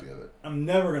find a copy of it. I'm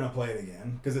never gonna play it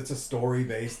again because it's a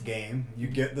story-based game. You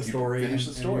get the You story, finish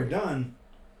and, the story. and you're done.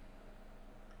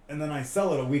 And then I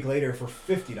sell it a week later for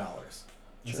 $50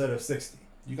 instead of $60.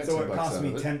 You got So 10 it bucks costs out me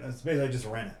of it. 10. It's basically I just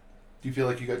rent it. Do you feel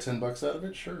like you got $10 out of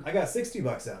it? Sure. I got $60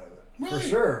 out of it for Right.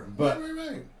 sure. But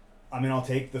Right. I mean, I'll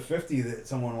take the 50 that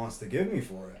someone wants to give me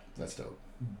for it. That's dope.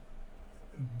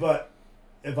 But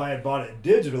if I had bought it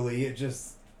digitally, it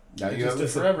just Now it you just have it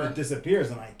forever. It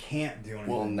disappears, and I can't do anything.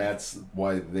 Well, and that's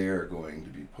why they're going to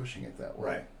be pushing it that way.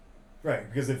 Right. Right,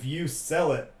 because if you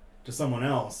sell it to someone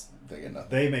else, They get nothing.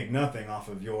 they make nothing off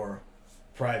of your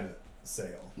private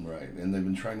sale. Right, and they've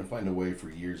been trying to find a way for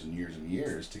years and years and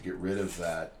years to get rid of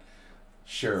that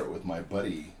share it with my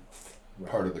buddy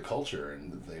part of the culture,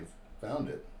 and they've found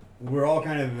it. We're all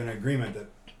kind of in agreement that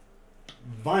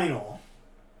vinyl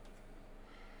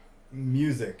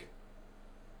music,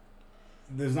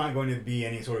 there's not going to be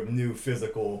any sort of new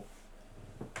physical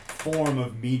form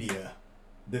of media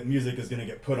that music is going to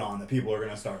get put on that people are going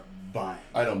to start buying.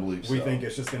 I don't believe so. We think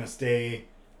it's just going to stay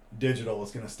digital.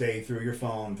 It's going to stay through your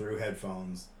phone, through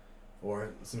headphones, or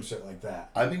some shit like that.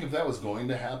 I think if that was going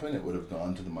to happen, it would have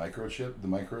gone to the microchip, the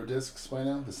micro discs by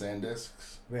now, the sand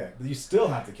discs. Yeah, but you still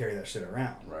have to carry that shit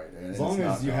around. Right, and As it's long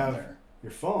not as you gone have there.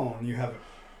 your phone, you have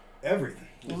everything.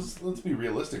 Well, let's be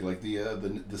realistic. Like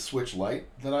the Switch Lite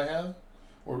that I have,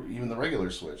 or even the regular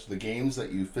Switch, the games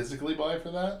that you physically buy for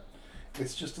that,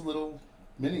 it's just a little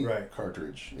mini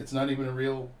cartridge. It's not even a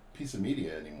real piece of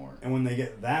media anymore. And when they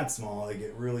get that small, they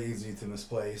get really easy to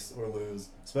misplace or lose,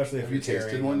 especially if Have you're you tasted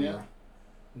carrying one them yet? around.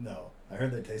 No, I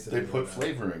heard they tasted. They really put bad.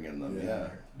 flavoring in them, Yeah. yeah,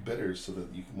 bitters, so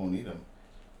that you won't eat them.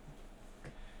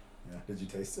 Yeah, did you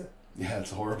taste it? Yeah,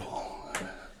 it's horrible.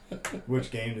 Which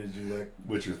game did you lick?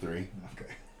 Witcher 3,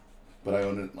 Okay. but I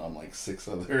own it on like 6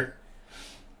 other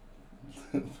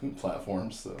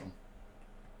platforms. So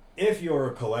If you're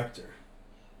a collector,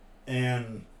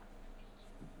 and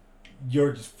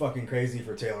you're just fucking crazy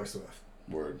for Taylor Swift,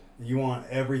 word. you want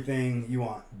everything. You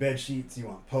want bed sheets. You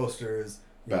want posters.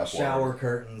 You want Bath shower water.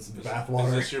 curtains. Bath Is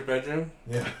water. this your bedroom?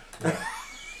 Yeah.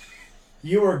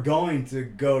 You are going to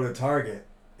go to Target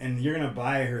and you're going to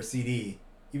buy her CD,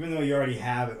 even though you already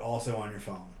have it also on your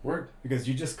phone. Word. Because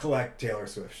you just collect Taylor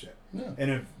Swift shit. Yeah.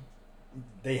 And if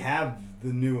they have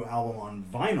the new album on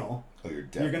vinyl, Oh, you're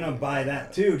you're going to buy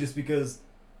that too just because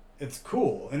it's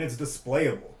cool and it's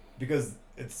displayable. Because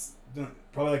it's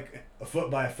probably like a foot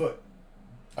by a foot.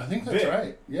 I think that's big.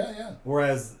 right. Yeah.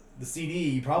 Whereas the CD,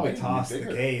 you probably Might even be toss the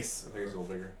bigger. case. I think it's a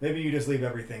little bigger. Maybe you just leave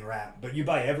everything wrapped. But you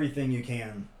buy everything you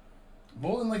can.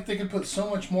 Well, and like they could put so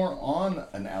much more on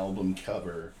an album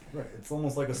cover Right. It's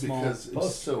almost like a small because it's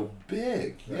poster. so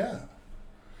big. Right. Yeah.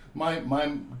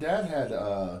 My dad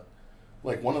had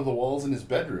like one of the walls in his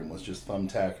bedroom was just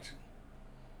thumbtacked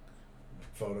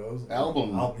Photos. album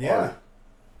Yeah. art.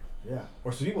 Yeah.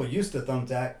 Or some people used to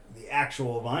thumbtack the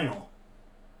actual vinyl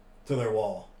to their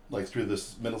wall. Like through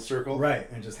this middle circle. Right.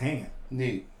 And just hang it.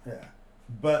 Neat. Yeah.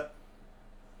 But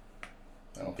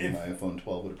I don't think If- my iPhone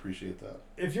 12 would appreciate that.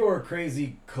 if you're a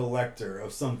crazy collector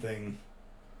of something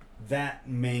that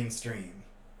mainstream,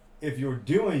 if you're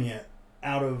doing it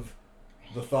out of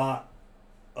the thought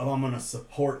of I'm going to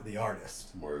support the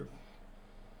artist, Word.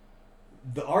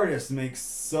 the artist makes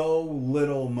so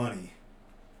little money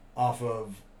off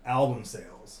of album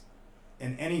sales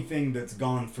and anything that's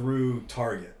gone through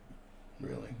Target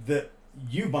Really. that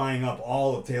you buying up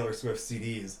all of Taylor Swift's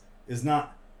CDs is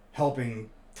not helping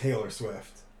Taylor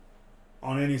Swift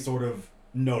on any sort of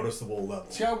noticeable level.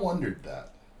 See, I wondered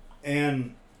that.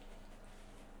 And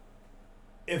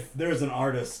if there's an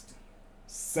artist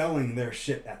selling their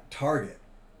shit at Target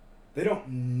they don't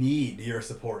need your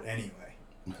support anyway.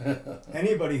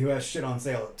 Anybody who has shit on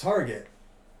sale at Target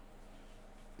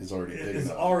is already big is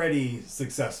enough. already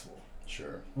successful.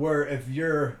 Sure. Where if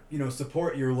you're,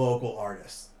 support your local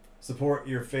artists, support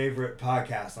your favorite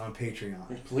podcast on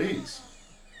Patreon. Please.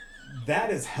 That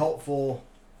is helpful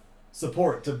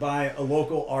support to buy a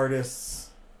local artist's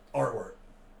artwork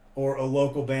or a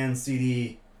local band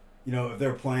CD, if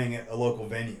they're playing at a local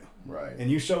venue. Right. And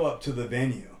you show up to the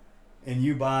venue and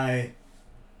you buy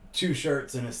 2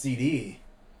 shirts and a CD,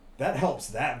 that helps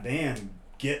that band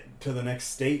get to the next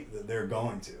state that they're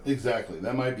going to. Exactly.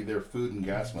 That might be their food and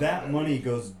gas money. That money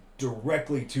goes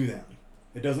directly to them.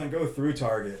 It doesn't go through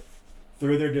Target,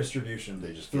 through their distribution,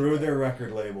 They just through get their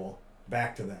record label,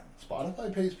 back to them.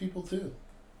 Spotify pays people too.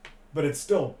 But it's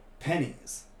still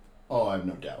pennies. Oh, I have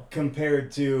no doubt.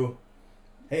 Compared to,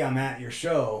 hey, I'm at your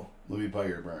show. Let me buy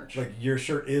your merch. Like, your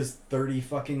shirt is $30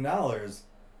 fucking,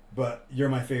 but you're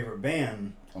my favorite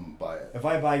band. I'm gonna buy it. If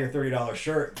I buy your $30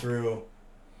 shirt through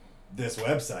this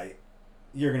website,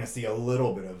 you're gonna see a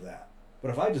little bit of that.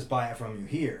 But if I just buy it from you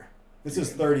here, this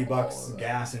is $30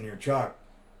 gas in your truck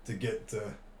to get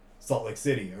to Salt Lake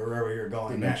City or wherever you're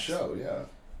going The next next. show, yeah.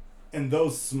 And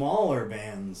those smaller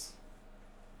bands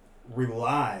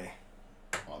rely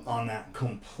on that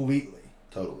completely.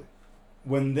 Totally.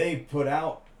 When they put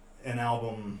out an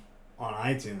album on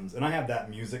iTunes, and I have that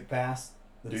music pass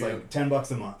that's Do you? like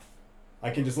 $10 a month. I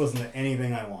can just listen to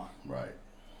anything I want. Right.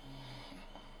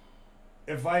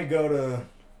 If I go to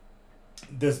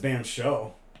this band's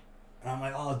show and I'm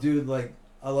like, oh dude, like,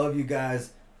 I love you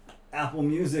guys. Apple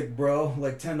Music, bro,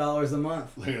 like $10 a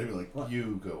month. They're gonna be like,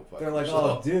 you go fuck They're like,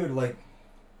 yourself. oh dude, like,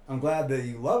 I'm glad that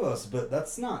you love us, but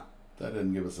that's not That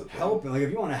didn't give us a thing. helping. Like,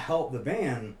 if you want to help the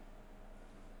band,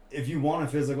 if you want a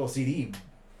physical CD,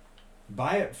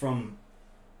 buy it from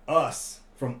us,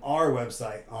 from our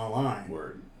website online.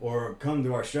 Word. Or come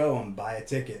to our show and buy a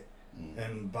ticket Mm.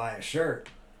 and buy a shirt.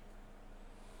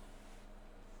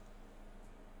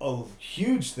 A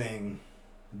huge thing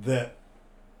that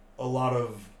a lot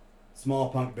of small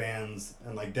punk bands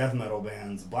and like death metal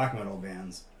bands, black metal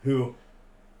bands, who,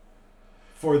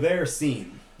 for their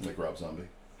scene, Like Rob Zombie.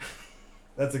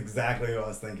 that's exactly what I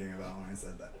was thinking about when I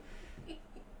said that.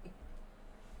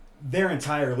 Their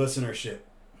entire listenership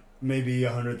may be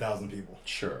 100,000 people.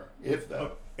 Sure. If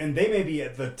that. And they may be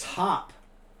at the top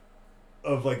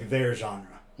of like their genre.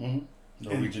 Mm-hmm.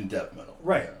 Norwegian death metal.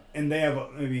 Right. Yeah. And they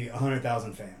have maybe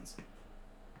 100,000 fans.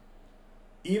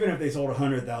 Even if they sold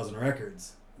 100,000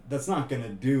 records, that's not going to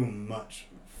do much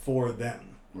for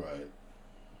them. Right.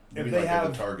 If Maybe they like at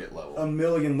have the target level. a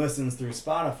million listens through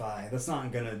Spotify, that's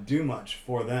not going to do much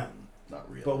for them. Not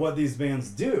really. But what these bands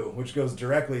do, which goes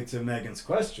directly to Megan's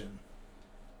question,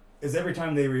 is every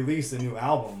time they release a new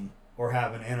album or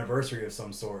have an anniversary of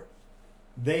some sort,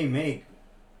 they make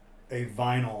a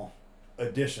vinyl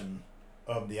edition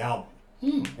of the album.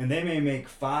 And they may make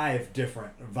 5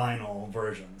 different vinyl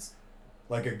versions.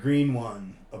 Like a green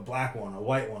one, a black one, a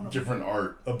white one, Different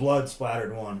art. a blood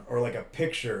splattered one, or like a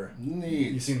picture.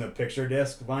 Neat. You seen the picture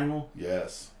disc vinyl?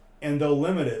 Yes. And they'll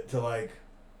limit it to like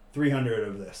 300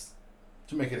 of this.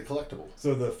 To make it a collectible.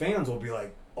 So the fans will be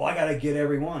like, oh, I gotta get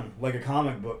every one. Like a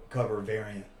comic book cover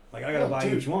variant. Like, I gotta buy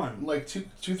dude, each one. Like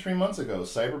 3 months ago,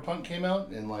 Cyberpunk came out,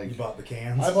 and like You bought the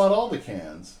cans? I bought all the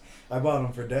cans. I bought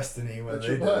them for Destiny when That's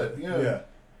they your did butt, it. yeah.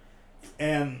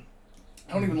 And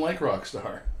I don't even like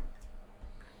Rockstar.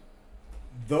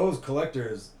 those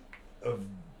collectors of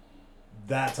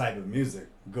that type of music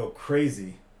go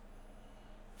crazy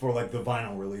for like the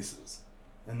vinyl releases.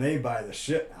 And they buy the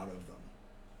shit out of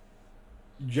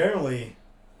them. Generally,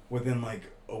 within like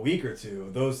a week or two,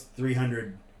 those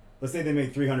 300, let's say they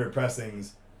made 300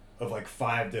 pressings of like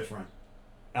 5 different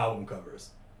album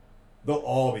covers. They'll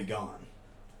all be gone.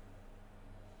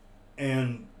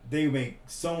 And they make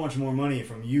so much more money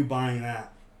from you buying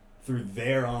that through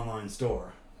their online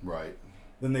store Right.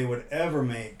 than they would ever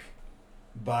make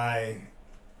by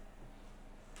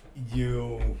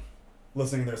you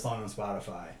listening to their song on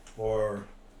Spotify, or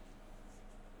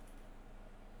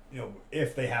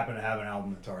if they happen to have an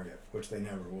album at Target, which they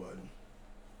never would.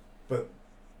 But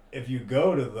if you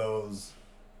go to those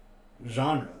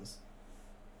genres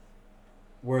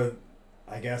where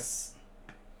I guess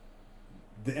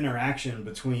the interaction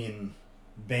between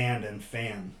band and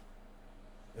fan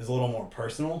is a little more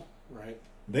personal, Right.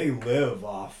 they live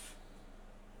off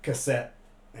cassette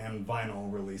and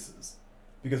vinyl releases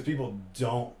because people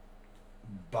don't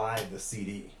buy the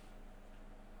CD.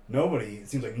 It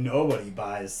seems like nobody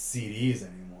buys CDs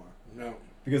anymore No.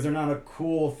 because they're not a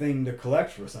cool thing to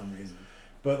collect for some reason.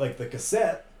 But like the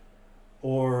cassette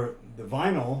or the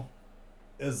vinyl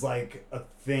is like a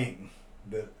thing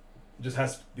that just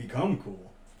has become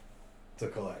cool to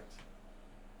collect.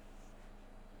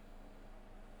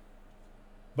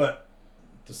 But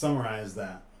to summarize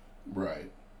that,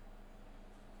 Right.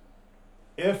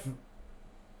 if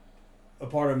a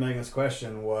part of Megan's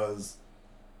question was,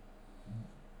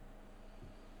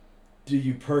 do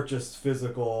you purchase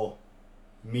physical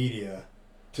media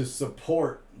to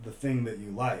support the thing that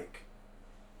you like?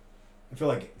 I feel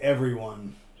like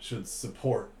everyone should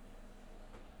support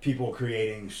people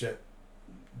creating shit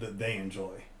that they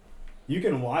enjoy. You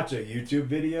can watch a YouTube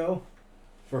video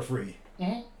for free.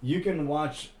 Mm-hmm. You can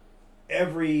watch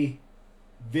every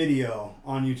video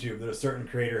on YouTube that a certain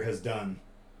creator has done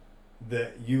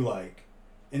that you like.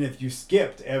 And if you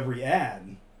skipped every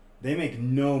ad, they make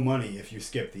no money if you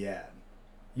skip the ad.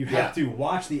 You have to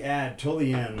watch the ad till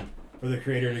the end for the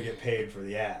creator to get paid for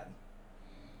the ad.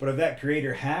 But if that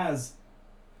creator has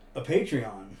a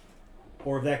Patreon,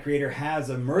 or if that creator has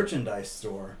a merchandise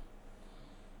store,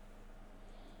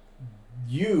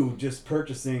 you just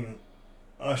purchasing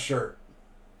a shirt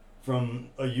from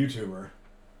a YouTuber,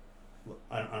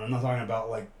 I'm not talking about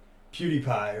like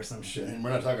PewDiePie or some shit. And we're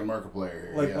not talking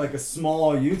Markiplier here. Like a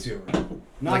small YouTuber.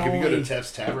 Not like if you go only- to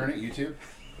Tev's Tavern at YouTube.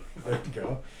 There you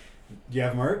go. Do you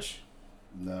have merch?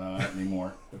 No, not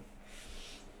anymore.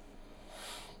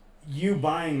 You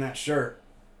buying that shirt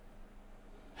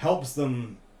helps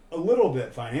them a little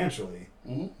bit financially,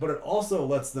 Mm-hmm. but it also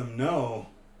lets them know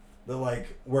that,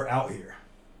 like, we're out here.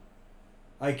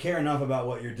 I care enough about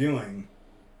what you're doing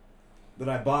that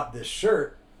I bought this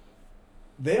shirt.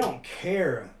 They don't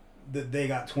care that they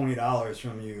got $20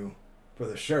 from you for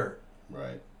the shirt.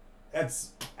 Right.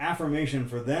 That's affirmation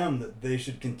for them that they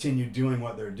should continue doing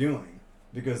what they're doing,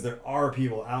 because there are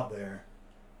people out there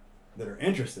that are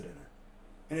interested in it.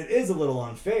 And it is a little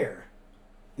unfair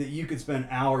that you could spend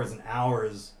hours and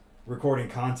hours recording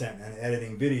content and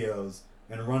editing videos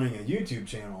and running a YouTube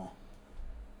channel,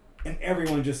 and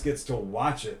everyone just gets to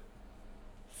watch it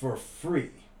for free.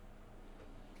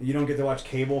 You don't get to watch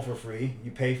cable for free.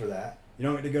 You pay for that. You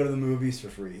don't get to go to the movies for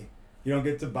free. You don't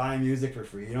get to buy music for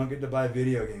free. You don't get to buy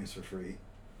video games for free.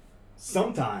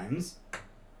 Sometimes,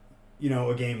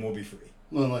 a game will be free.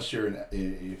 Well, unless if you're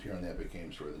on the Epic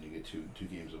Games Store, then you get two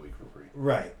games a week for free.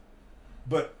 Right.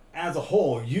 But as a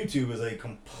whole, YouTube is a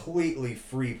completely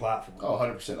free platform. Oh,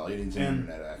 100%. All you need is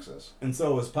internet access. And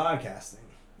so is podcasting.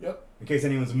 Yep. In case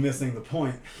anyone's missing the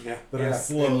point that I'm Yeah.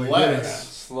 slowly Unless- getting at.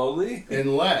 Slowly?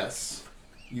 Unless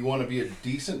you want to be a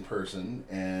decent person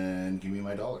and give me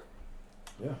my $1.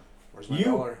 Yeah. Where's my You-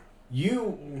 dollar? You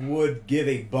would give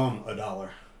a bum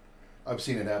 $1. I've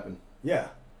seen it happen. Yeah.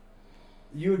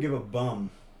 You would give a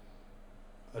bum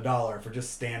 $1 for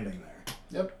just standing there.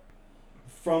 Yep.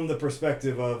 From the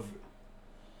perspective of,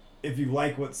 if you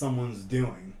like what someone's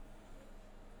doing,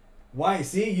 why?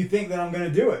 See, you think that I'm going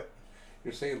to do it.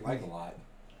 You're saying like a lot.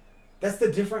 That's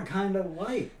the different kind of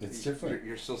like. It's different.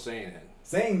 You're still saying it.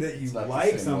 Saying that you It's not the like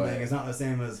same something way. is not the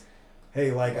same as,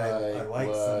 hey, I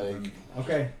like something.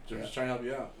 Okay. So I'm just trying to help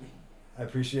you out. I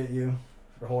appreciate you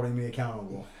for holding me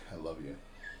accountable. I love you.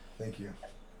 Thank you.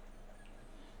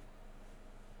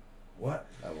 What?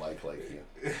 I like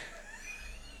you.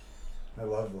 I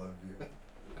love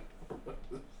you.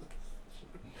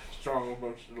 Strong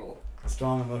emotional.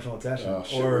 Strong emotional attachment. Oh,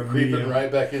 shit, or we're creeping medium,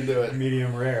 right back into it.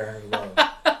 medium rare love.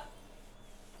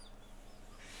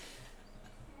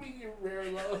 Medium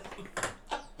rare love.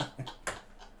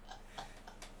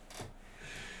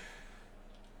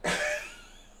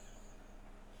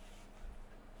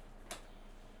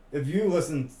 If you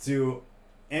listen to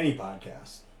any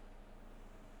podcast,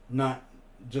 not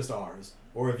just ours,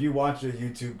 or if you watch a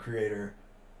YouTube creator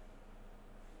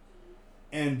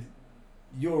and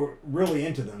you're really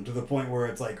into them to the point where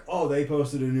it's like, oh, they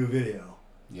posted a new video.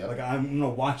 Yep. Like, I'm going to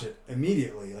watch it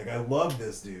immediately. Like, I love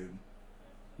this dude.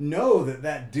 Know that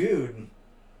that dude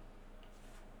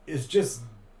is just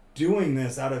doing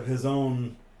this out of his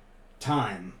own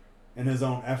time and his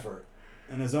own effort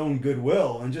and his own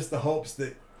goodwill and just the hopes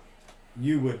that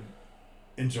you would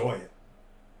enjoy it.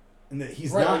 And that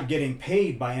he's Right. not getting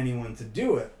paid by anyone to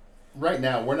do it. Right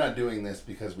now, we're not doing this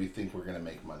because we think we're going to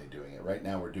make money doing it. Right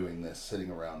now, we're doing this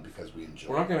sitting around because we enjoy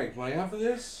We're not it. gonna make money off of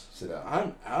this. Sit down.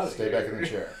 I'm out of Stay here. back in the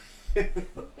chair.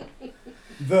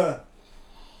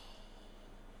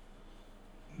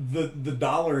 The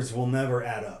dollars will never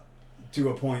add up to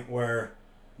a point where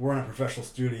we're in a professional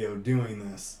studio doing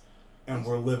this and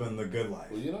we're living the good life.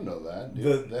 Well, you don't know that.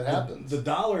 Dude. That happens. The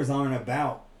dollars aren't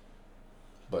about.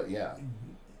 But yeah.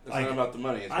 It's not about the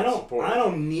money. It's I about support.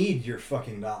 don't need your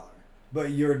fucking dollar, but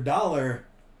your dollar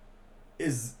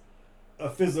is a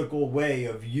physical way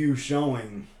of you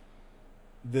showing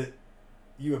that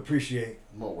you appreciate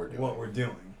what we're doing. what we're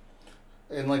doing.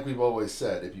 And like we've always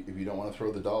said, if you don't want to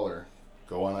throw the dollar,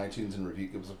 go on iTunes and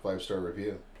give us a 5-star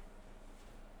review.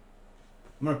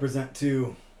 I'm going to present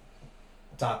 2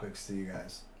 topics to you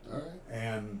guys. All right.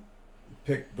 And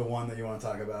pick the one that you want to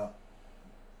talk about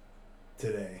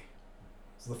today.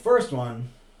 So the first one,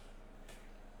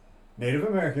 Native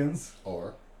Americans,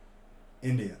 Or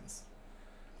Indians.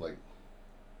 like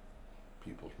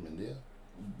people from India.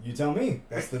 You tell me.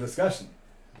 That's the discussion.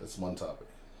 That's one topic.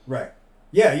 Right.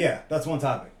 Yeah, that's one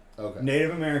topic. Okay.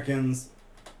 Native Americans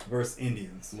versus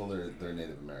Indians. Well, they're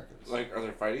Native Americans. Like, are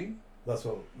they fighting? That's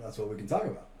what we can talk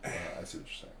about. I see what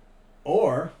you're saying.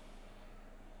 Or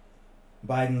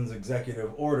Biden's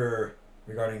executive order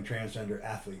regarding transgender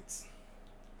athletes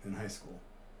in high school.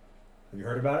 Have you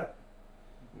heard about it?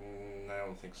 I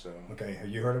don't think so. Okay, have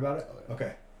you heard about it? Oh, yeah.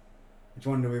 Okay. Which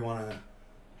one do we want to...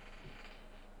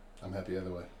 I'm happy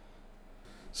either way.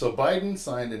 So Biden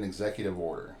signed an executive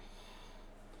order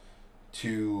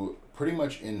to pretty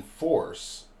much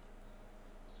enforce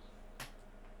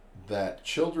that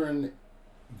children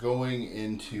going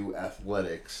into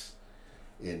athletics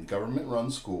in government-run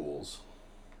schools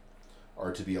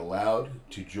are to be allowed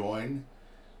to join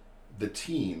the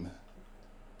team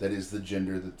that is the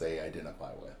gender that they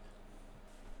identify with.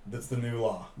 That's the new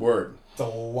law. Word. It's a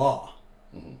law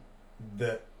Mm-hmm.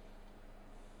 that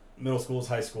middle schools,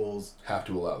 high schools, Have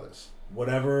to allow this.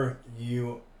 whatever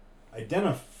you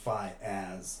identify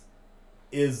as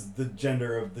is the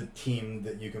gender of the team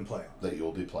that you can play on. That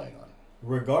you'll be playing on.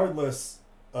 Regardless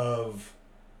of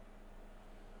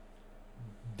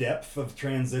depth of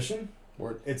transition,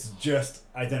 Word. it's just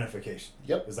identification.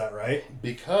 Yep. Is that right?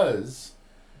 Because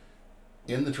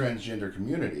in the transgender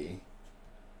community,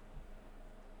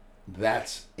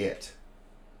 that's it.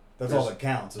 That's all that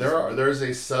counts. There's a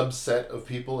subset of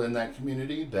people in that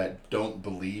community that don't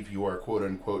believe you are quote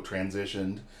unquote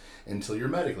transitioned until you're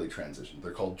medically transitioned.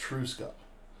 They're called true scum.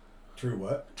 True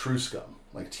what? True scum.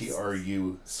 Like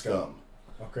TRU scum.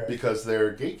 Okay. Because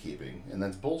they're gatekeeping, and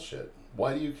that's bullshit.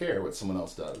 Why do you care what someone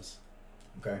else does?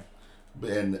 Okay.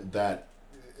 And that,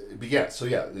 but yeah, so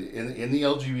yeah, in the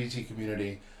LGBT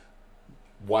community,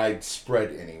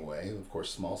 widespread anyway, of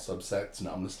course, small subsets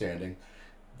notwithstanding,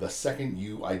 the second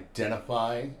you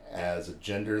identify as a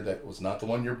gender that was not the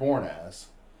one you're born as,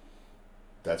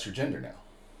 that's your gender now.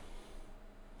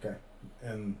 Okay.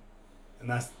 And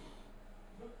that's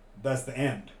the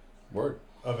end Word.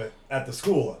 of it at the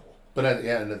school level. But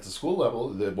at the school level,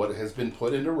 what has been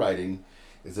put into writing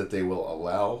is that they will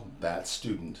allow that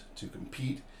student to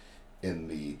compete in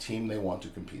the team they want to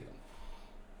compete in.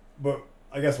 But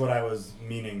I guess what I was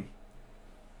meaning,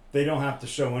 they don't have to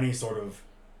show any sort of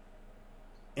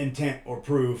intent or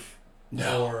proof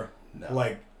No.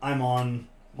 like I'm on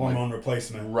hormone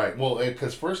replacement. Right. Well,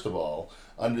 because first of all,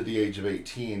 under the age of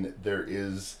 18, there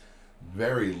is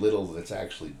very little that's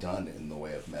actually done in the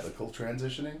way of medical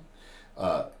transitioning.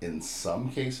 In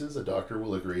some cases, a doctor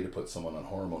will agree to put someone on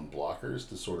hormone blockers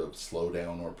to sort of slow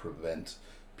down or prevent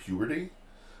puberty.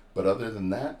 But other than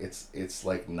that, it's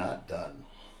like not done.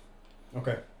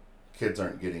 Okay. Kids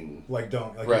aren't getting Like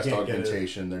breast you can't get it.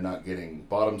 augmentation. They're not getting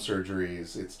bottom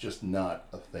surgeries. It's just not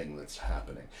a thing that's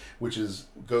happening. Which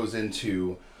goes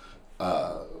into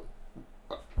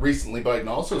recently Biden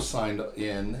also signed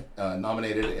in,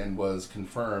 nominated and was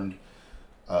confirmed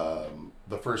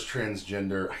the first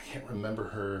transgender. I can't remember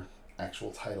her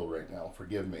actual title right now.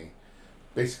 Forgive me.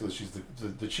 Basically, she's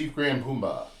the chief grand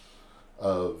poobah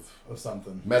of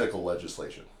something. medical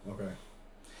legislation. Okay.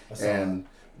 And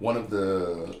one of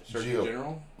the Surgeon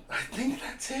General? I think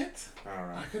that's it. All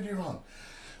right. I could be wrong.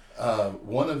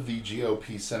 One of the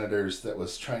GOP senators that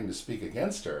was trying to speak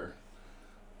against her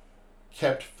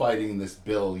kept fighting this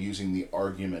bill using the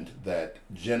argument that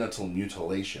genital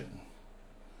mutilation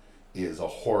is a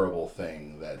horrible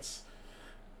thing that's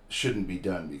shouldn't be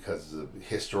done because of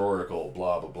historical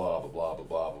blah blah blah blah blah blah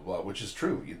blah blah blah, which is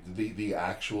true. The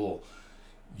actual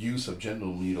use of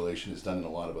genital mutilation is done in a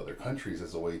lot of other countries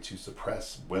as a way to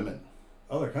suppress women.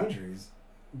 Other countries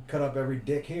cut up every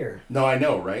dick hair. No, I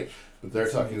know, right? But they're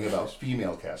That's talking weird. about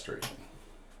female castration.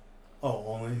 Oh,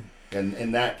 only. And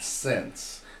in that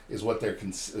sense is what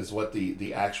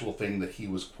the actual thing that he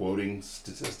was quoting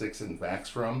statistics and facts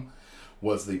from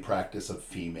was the practice of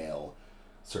female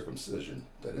circumcision.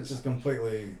 That It's is just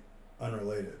completely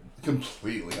unrelated.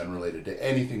 completely unrelated to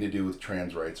anything to do with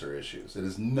trans rights or issues. It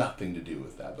has nothing to do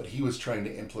with that. But he was trying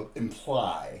to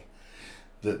imply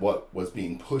that what was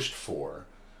being pushed for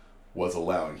was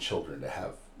allowing children to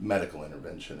have medical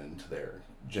intervention into their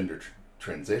gender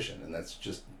transition, and that's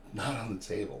just not on the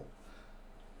table.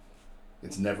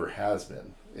 It's never has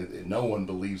been. No one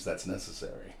believes that's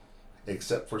necessary,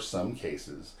 except for some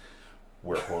cases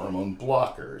where hormone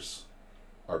blockers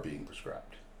are being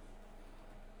prescribed.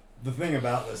 The thing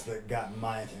about this that got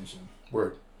my attention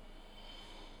Word.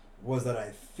 was that I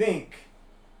think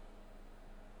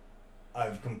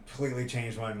I've completely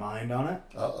changed my mind on it.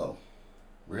 Uh-oh.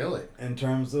 Really? In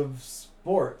terms of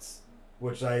sports,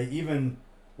 which I even,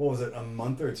 what was it, a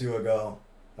month or two ago,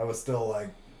 I was still like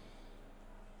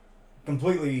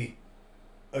completely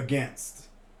against,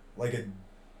 like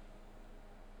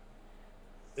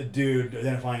a dude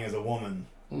identifying as a woman,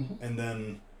 Mm-hmm. and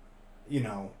then, you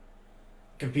know,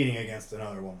 competing against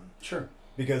another woman. Sure.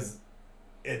 Because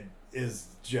it is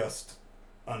just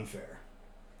unfair.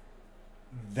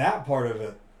 That part of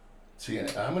it. See, and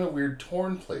I'm in a weird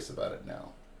torn place about it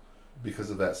now because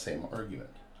of that same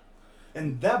argument.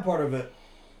 And that part of it,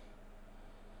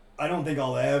 I don't think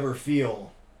I'll ever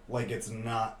feel like it's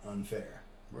not unfair.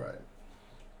 Right.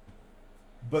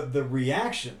 But the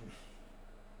reaction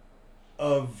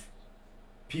of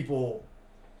people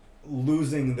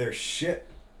losing their shit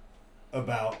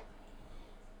about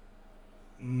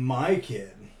my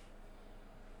kid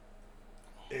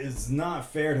is not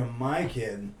fair to my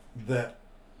kid that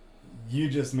you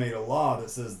just made a law that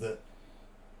says that,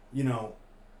 you know,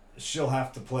 she'll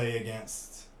have to play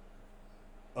against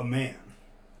a man.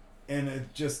 And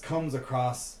it just comes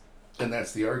across. And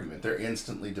that's the argument. They're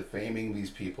instantly defaming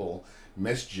these people,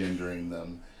 misgendering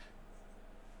them.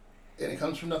 And it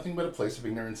comes from nothing but a place of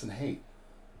ignorance and hate.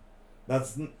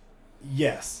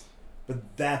 Yes, but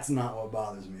that's not what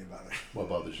bothers me about it. What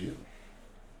bothers you?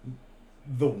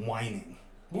 The whining.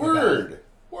 Word!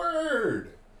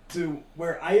 To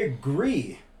where I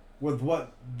agree with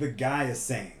what the guy is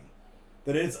saying.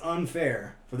 That it's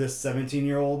unfair for this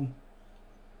 17-year-old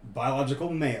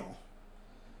biological male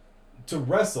to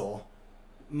wrestle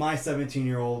my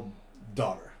 17-year-old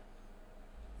daughter.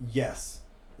 Yes,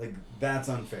 like that's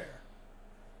unfair.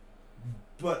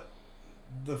 But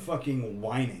the fucking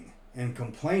whining and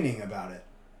complaining about it,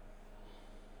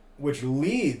 which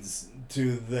leads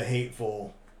to the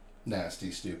hateful,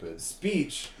 nasty, stupid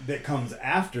speech that comes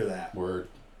after that, word,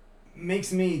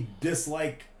 makes me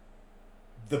dislike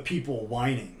the people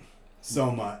whining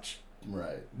so much.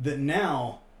 Right. That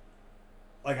now,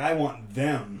 like, I want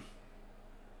them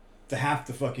to have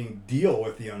to fucking deal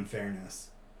with the unfairness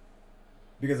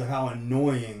because of how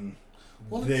annoying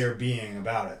they're being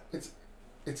about it.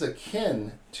 It's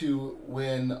akin to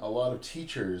when a lot of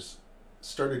teachers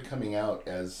started coming out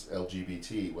as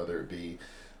LGBT, whether it be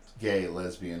gay,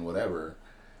 lesbian, whatever,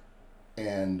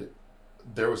 and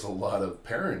there was a lot of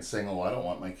parents saying, "Oh, I don't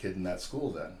want my kid in that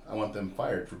school then. I want them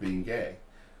fired for being gay."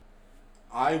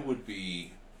 I would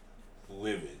be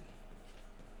livid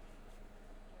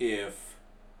if,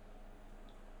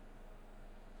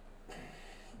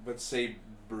 let's say,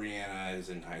 Brianna is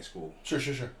in high school.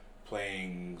 Sure.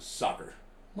 Playing soccer.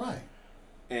 Right.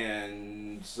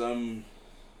 And some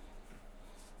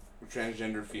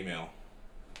transgender female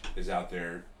is out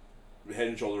there head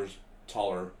and shoulders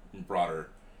taller and broader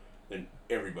than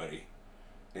everybody,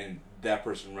 and that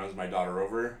person runs my daughter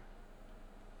over.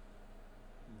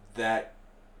 That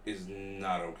is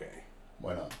not okay.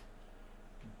 Why not?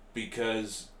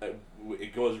 Because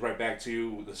it goes right back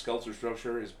to the skeletal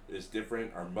structure is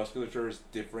different. Our musculature is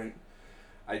different.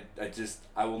 I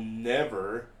will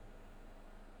never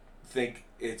think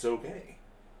it's okay.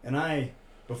 And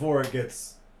before it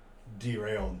gets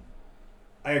derailed,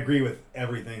 I agree with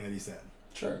everything that he said.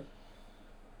 Sure.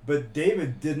 But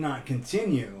David did not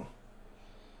continue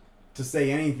to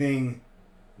say anything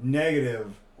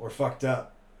negative or fucked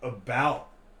up about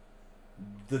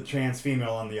the trans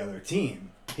female on the other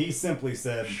team. He simply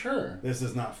said, "Sure, this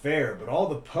is not fair." But all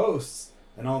the posts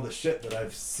and all the shit that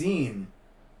I've seen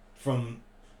from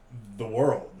the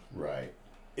world, right,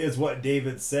 is what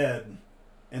David said,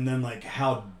 and then like,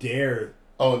 how dare?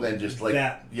 Oh, and then just like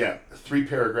that? Yeah, 3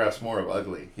 paragraphs more of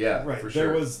ugly. Yeah, right. For sure.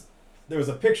 There was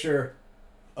a picture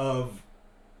of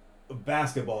a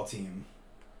basketball team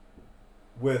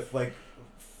with like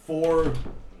 4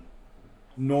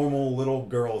 normal little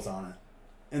girls on it,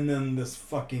 and then this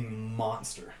fucking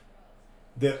monster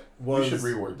that was. We should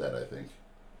reword that, I think.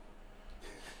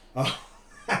 Oh,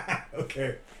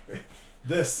 okay.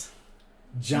 This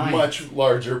giant, much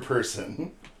larger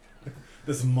person.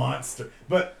 This monster,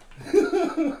 but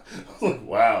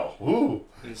wow. Ooh.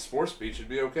 In sports speech, it'd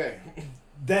be okay.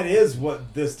 That is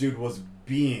what this dude was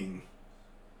being.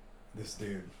 This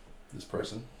dude. This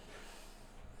person.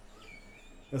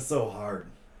 That's so hard.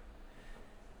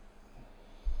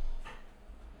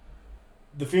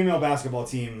 The female basketball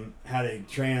team had a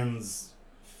trans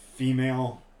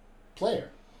female player,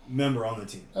 member on the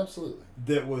team absolutely.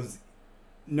 that was,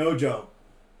 no joke,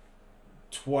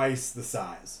 twice the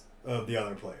size of the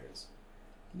other players.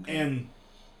 Okay. And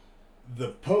the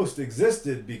post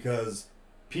existed because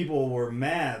people were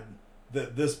mad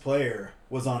that this player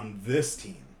was on this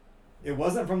team. It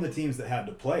wasn't from the teams that had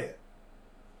to play it.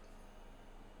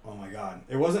 Oh my God.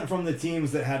 It wasn't from the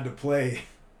teams that had to play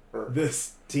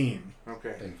this team.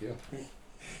 Okay. Thank you.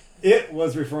 It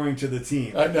was referring to the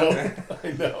team. I know.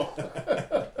 I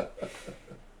know.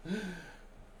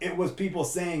 It was people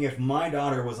saying if my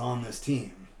daughter was on this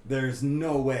team, there's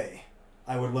no way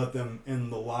I would let them in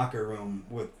the locker room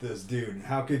with this dude.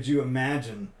 How could you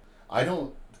imagine? I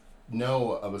don't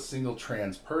know of a single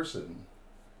trans person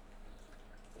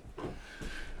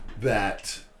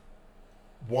that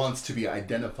wants to be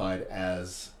identified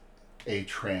as a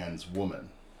trans woman.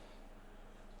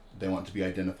 They want to be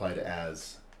identified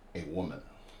as a woman.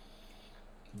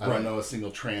 I Right. don't know a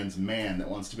single trans man that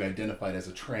wants to be identified as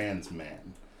a trans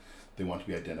man. They want to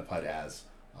be identified as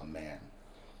a man.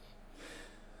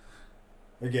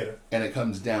 I get it. And it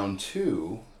comes down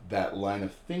to that line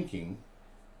of thinking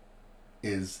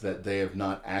is that they have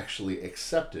not actually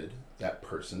accepted that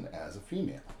person as a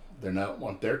female. They're not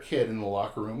want their kid in the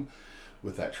locker room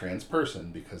with that trans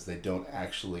person because they don't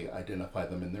actually identify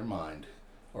them in their mind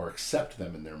or accept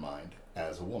them in their mind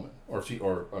as a woman or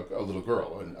a little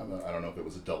girl. And I don't know if it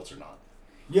was adults or not.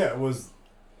 Yeah, it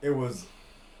was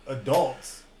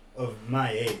adults of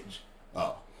my age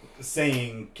Oh.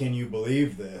 saying, "Can you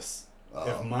believe this? Oh.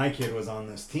 If my kid was on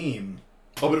this team."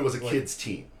 Oh, but it was a Like- kids'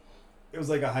 team. It was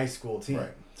like a high school team.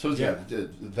 Right. So yeah,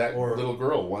 that Or- little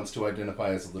girl wants to identify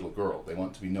as a little girl. They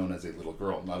want to be known as a little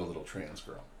girl, not a little trans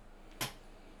girl.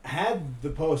 Had the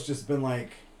post just been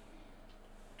like,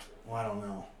 well, I don't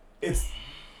know.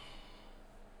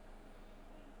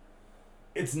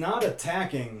 It's not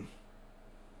attacking.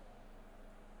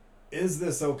 Is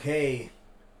this okay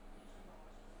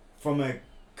from a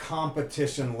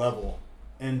competition level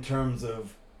in terms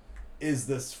of, is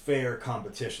this fair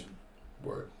competition?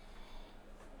 Word.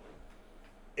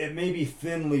 It may be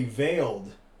thinly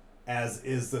veiled as,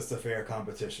 is this a fair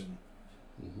competition?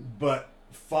 Mm-hmm. But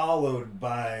followed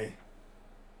by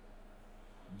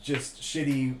just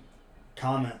shitty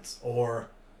comments or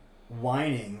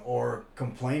whining or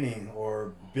complaining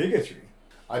or bigotry.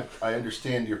 I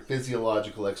understand your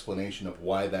physiological explanation of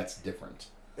why that's different.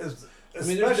 Es- I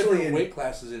mean, there's Especially different in, weight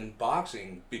classes in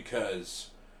boxing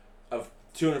because of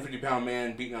 250-pound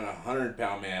man beating on a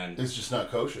 100-pound man. It's just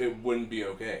not kosher. It wouldn't be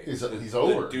okay. He's over,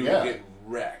 The dude yeah. would get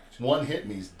wrecked. One hit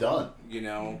and he's done. You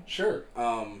know. Sure.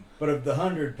 but if the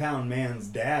 100-pound man's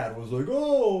dad was like,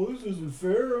 "Oh, this isn't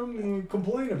fair. I'm gonna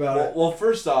complain about it." Well,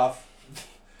 first off,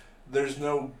 there's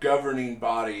no governing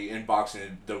body in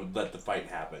boxing that would let the fight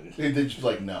happen. They'd just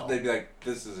like, no. They'd be like,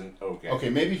 "This isn't okay." Okay,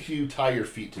 maybe if you tie your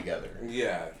feet together.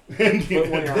 Yeah. And Put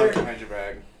one of your They're- arms behind your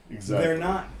back. exactly. They're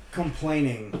not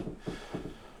complaining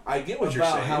I get what you're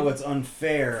about saying. how it's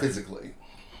unfair. physically.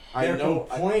 They're know.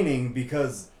 complaining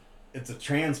because it's a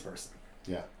trans person.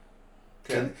 Yeah.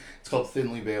 Okay. It's called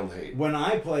thinly veiled hate. When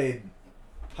I played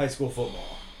high school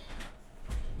football,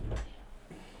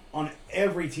 on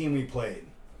every team we played,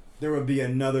 there would be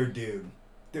another dude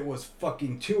that was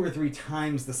fucking 2 or 3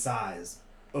 times the size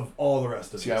of all the rest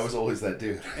of us. See, I was always that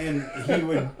dude. And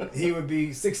he would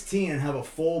be 16 and have a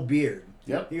full beard.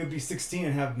 Yep. He would be 16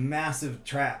 and have massive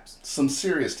traps. Some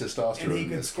serious testosterone And he in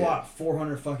could this squat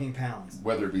 400 fucking pounds. kid.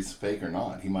 Whether it be fake or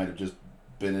not, he might have just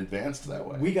been advanced that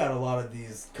way. We got a lot of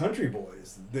these country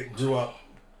boys that grew up,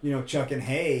 chucking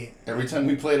hay. Every time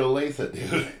we played Olathe,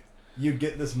 dude. You'd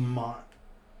get this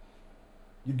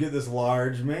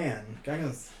large man. Kind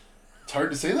of. It's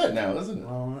hard to say that now, isn't it?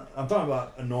 Well, I'm talking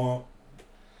about a normal.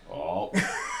 Oh,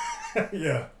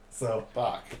 Yeah. So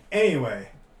fuck. anyway,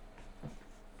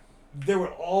 there would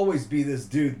always be this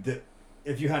dude that,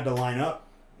 if you had to line up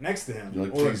next to him, You're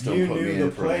like, or "Please if don't you put me knew in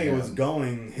the front of play was him."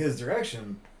 going his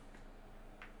direction,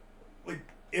 like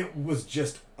it was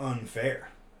just unfair.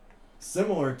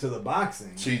 Similar to the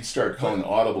boxing. So you'd start calling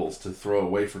audibles to throw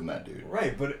away from that dude.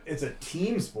 Right, but it's a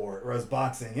team sport, whereas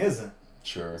boxing isn't.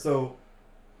 Sure. So,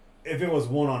 if it was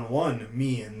one-on-one,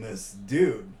 me and this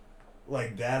dude,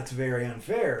 like, that's very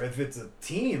unfair. If it's a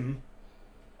team,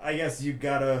 I guess you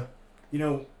gotta, a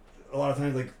lot of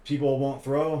times, like, people won't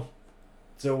throw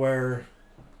to where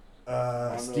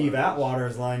Steve Atwater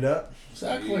is lined up.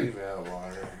 Exactly. Steve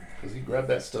Atwater. Because he grabbed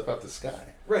that stuff out the sky.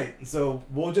 Right, so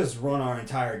we'll just run our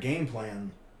entire game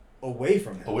plan away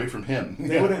from him. Away from him.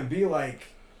 They Yeah. wouldn't be like,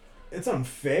 it's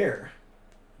unfair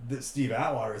that Steve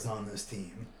Atwater is on this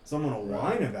team. So I'm going to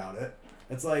Right. whine about it.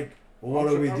 It's like, Well, what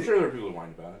do we do? I'm sure there are people who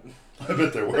whine about it. I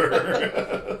bet there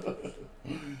were.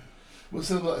 Well,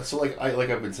 so like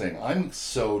I've been saying, I'm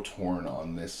so torn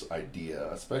on this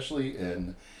idea, especially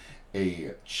in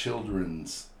a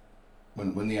children's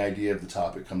when the idea of the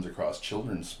topic comes across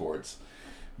children's sports,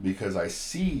 because I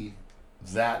see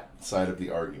that side of the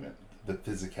argument, the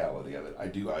physicality of it. I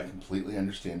completely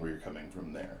understand where you're coming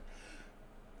from there.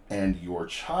 And your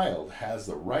child has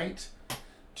the right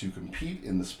to compete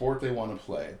in the sport they want to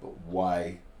play, but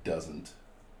why doesn't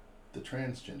the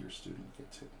transgender student get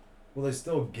to? Well, they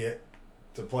still get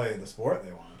to play the sport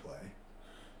they want to play,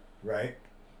 right?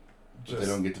 But they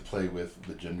don't get to play with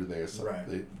the gender they assume, Right.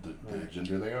 the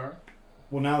gender they are.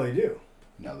 Well, now they do.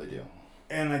 Now they do.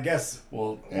 And I guess...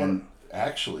 Well, and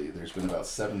actually, there's been about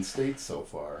 7 states so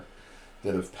far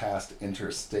that have passed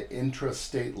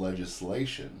intrastate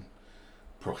legislation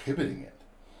prohibiting it.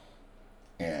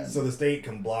 And so the state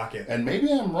can block it. And maybe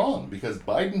I'm wrong, because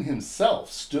Biden himself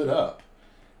stood up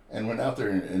and went out there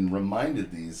and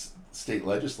reminded these state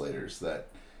legislators that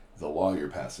the law you're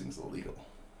passing is illegal.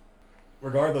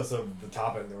 Regardless of the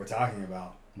topic that we're talking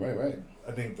about. Right.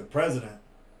 I think the president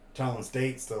telling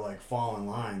states to like fall in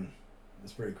line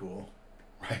is pretty cool.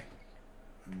 Right.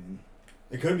 I mean,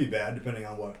 it could be bad depending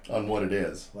on what it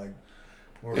is. Like,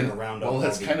 we're going to round up. Well,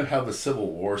 that's kind of how the Civil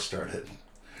War started.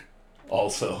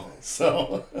 Also,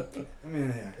 so. I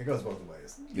mean, yeah, it goes both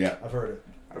ways. Yeah. I've heard it.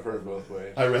 I've heard it both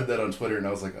ways. I read that on Twitter and I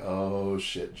was like, oh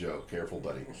shit, Joe, careful,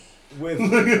 buddy.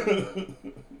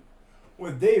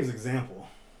 With Dave's example,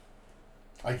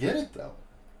 I get it though.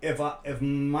 If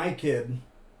my kid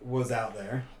was out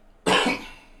there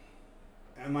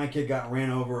and my kid got ran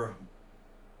over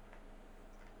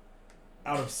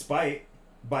out of spite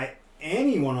by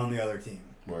anyone on the other team,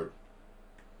 Word.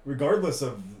 regardless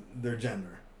of their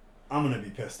gender, I'm gonna be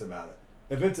pissed about it.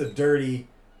 If it's a dirty,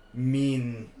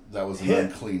 mean that was an hit,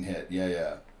 unclean hit,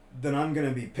 yeah, then I'm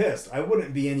gonna be pissed. I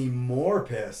wouldn't be any more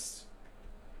pissed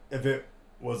if it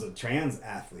was a trans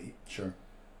athlete. Sure.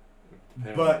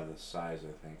 Depending But on the size,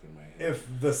 I think, in my head. if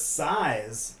the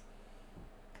size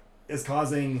is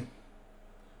causing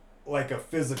like a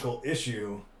physical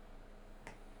issue,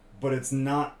 but it's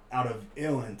not out of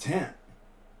ill intent,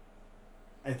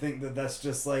 I think that's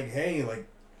just like, hey, like,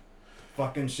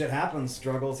 fucking shit happens,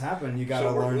 struggles happen, you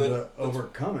gotta learn to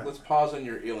overcome it. Let's pause on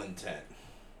your ill intent,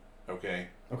 okay?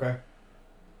 Okay.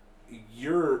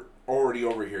 You're already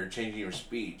over here changing your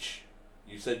speech.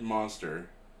 You said monster.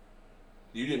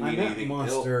 You didn't mean anything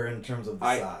monster in terms of the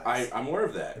size. I'm aware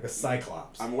of that. Like a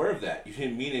cyclops. I'm aware of that. You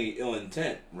didn't mean any ill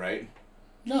intent, right?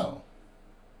 No.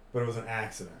 But it was an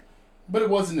accident. But it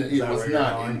wasn't. It was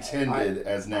not going? intended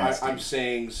as nasty. I'm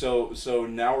saying so.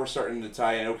 Now we're starting to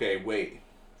tie in. Okay, wait.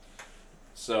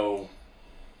 So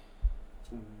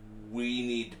we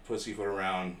need to pussyfoot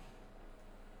around,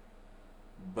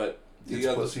 but it's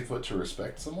pussyfoot to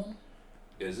respect someone.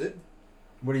 Is it?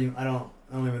 What do you? I don't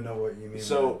even know what you mean.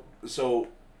 So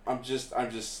I'm just.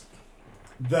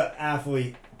 The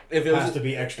athlete has to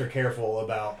be extra careful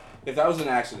about. If that was an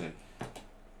accident,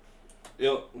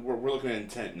 we're looking at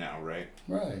intent now, right?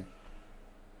 Right.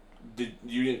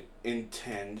 You didn't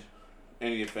intend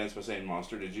any offense by saying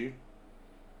monster, did you?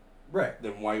 Right.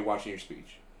 Then why are you watching your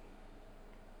speech?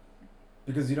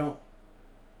 Because you don't.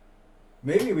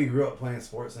 Maybe we grew up playing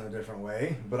sports in a different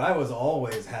way, but I was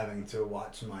always having to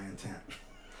watch my intent.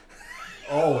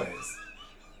 Always.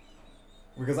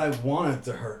 Because I wanted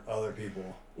to hurt other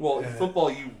people. Well, in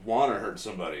football, you want to hurt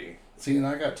somebody. See, and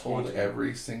I got told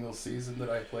every single season that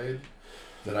I played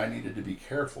that I needed to be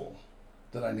careful,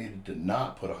 that I needed to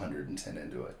not put 110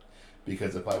 into it.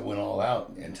 Because if I went all out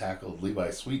and tackled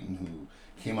Levi Sweeten, who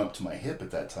came up to my hip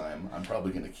at that time, I'm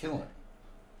probably going to kill him.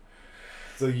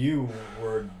 So you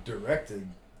were directed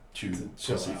to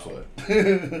chill pussyfoot.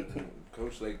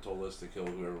 Coach Lake told us to kill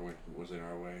whoever was in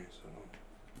our way. So,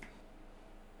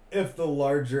 if the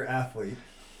larger athlete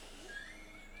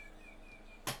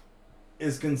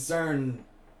is concerned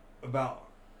about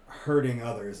hurting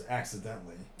others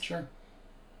accidentally, sure.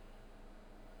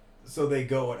 So they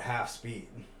go at half speed.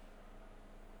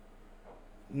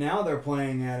 Now they're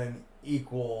playing at an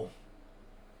equal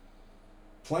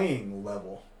playing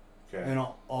level. okay. And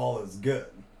all is good.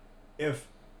 If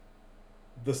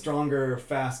the stronger,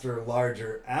 faster,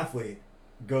 larger athlete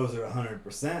goes at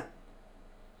 100%,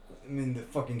 I mean, the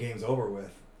fucking game's over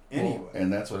with anyway. Well,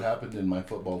 and that's what happened in my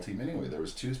football team anyway. There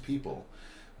was 2 people.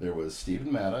 There was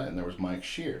Stephen Matta and there was Mike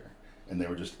Shear. And they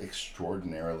were just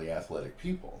extraordinarily athletic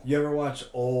people. You ever watch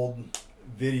old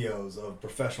videos of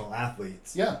professional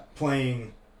athletes Yeah.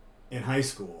 playing in high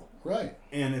school? Right.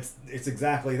 And it's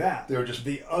exactly that. They were just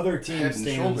the other team head and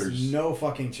stands shoulders. no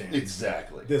fucking chance.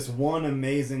 Exactly. This one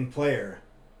amazing player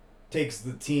takes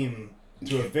the team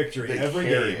to a victory They every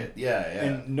carry game. it. Yeah, yeah.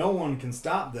 And no one can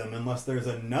stop them unless there's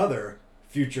another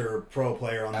future pro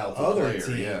player on the Alpha other player,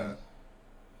 team. yeah.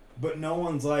 But no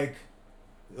one's like,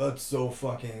 that's so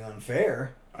fucking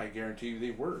unfair. I guarantee you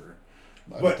they were.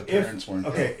 I bet But the parents weren't.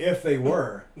 okay, if they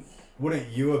were, wouldn't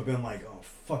you have been like, oh,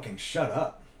 fucking shut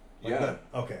up? Like Yeah. that,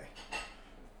 okay.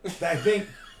 I think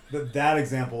that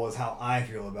example is how I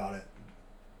feel about it.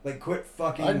 Like, quit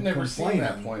fucking I'd never complaining. seen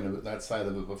that point of it, that side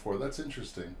of it before. That's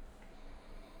interesting.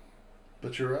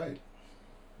 But you're right.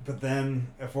 But then,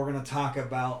 if we're gonna talk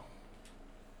about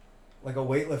like a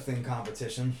weightlifting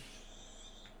competition,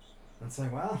 it's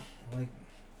like, wow, like,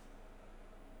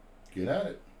 Get at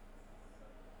it.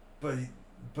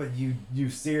 but you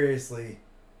seriously,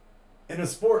 in a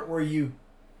sport where you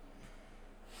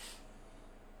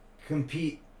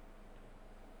compete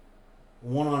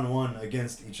one-on-one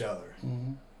against each other,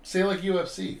 Mm-hmm. Say like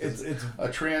UFC. it's A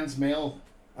trans male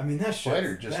I mean that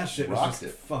fighter shit just that shit was rocked just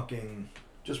it. fucking.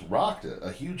 just rocked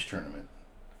a huge tournament.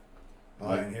 Oh,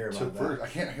 I didn't hear about took that. first. I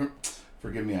can't hear.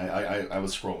 Forgive me. I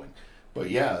was scrolling,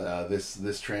 but yeah,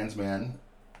 this trans man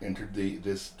entered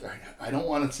this. I don't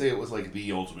want to say it was like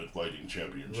the Ultimate Fighting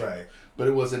Championship, Right, but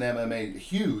it was an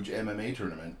huge MMA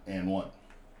tournament and won.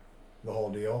 the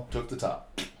whole deal. Took the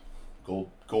top,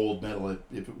 gold medal.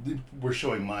 We're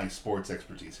showing my sports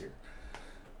expertise here,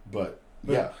 but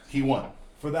yeah, he won.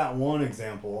 For that one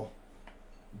example,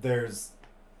 there's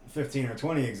 15 or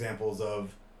 20 examples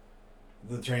of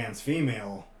the trans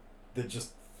female that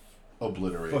just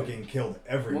Obliterated. fucking killed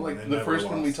everyone. Well, like and the never first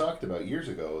one we lost. talked about years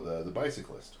ago, the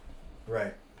bicyclist.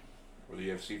 Right. Or the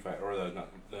UFC fight, or the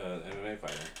MMA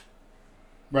fighter.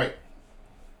 Right.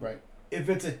 If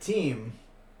it's a team,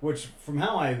 which from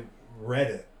how I read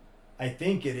it, I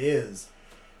think it is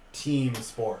team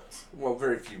sports. Well,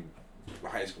 very few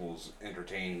high schools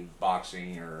entertain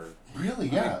boxing or. Really,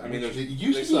 yeah. I mean, it they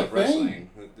used to still be a have wrestling.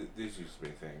 thing. This used to be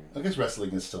a thing. I guess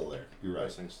wrestling is still there. You're right.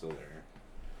 Wrestling's still there,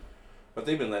 but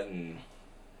they've been letting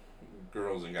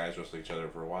girls and guys wrestle each other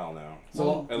for a while now. So,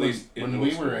 Well, at least in when middle we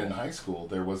were school. in high school,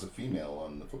 there was a female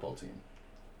on the football team.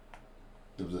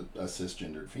 There was a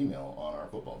cisgendered female on our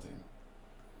football team.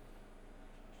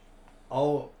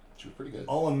 I'll She was pretty good.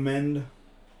 I'll amend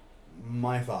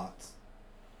my thoughts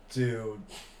to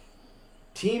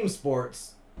team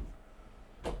sports.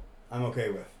 I'm okay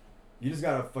with. You just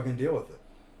gotta fucking deal with it.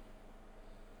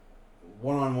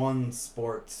 One-on-one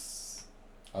sports.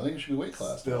 I think it should be weight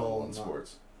class Still in not.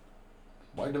 sports.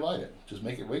 Why divide it? Just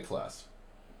make it weight class.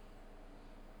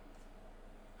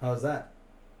 How does that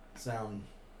sound?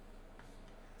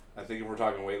 I think if we're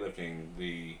talking weightlifting,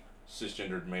 the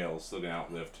cisgendered male is still gonna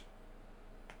outlift.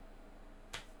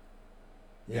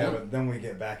 Yeah, Yeah. but then we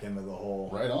get back into the whole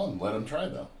Right on. Let them try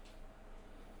though.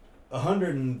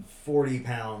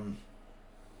 140-pound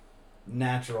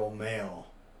natural male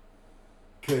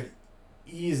could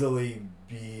easily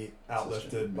be outlifted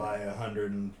Cisgendered by male.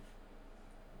 100 and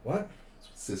what?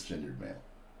 Cisgendered male.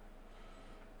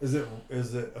 Is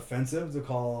it offensive to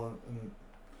call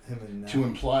him a To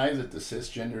imply that the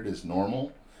cisgendered is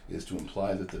normal is to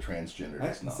imply that the transgendered I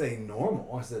is didn't not. say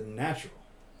normal. I said natural.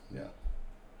 Yeah.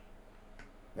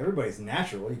 Everybody's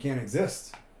natural. You can't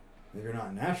exist if you're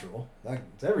not natural.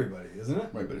 That's everybody, isn't it?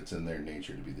 Right, but it's in their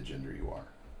nature to be the gender you are.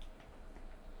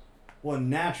 Well, a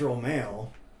natural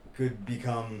male could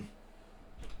become.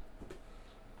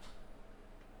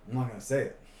 I'm not gonna say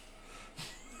it.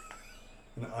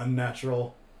 An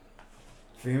unnatural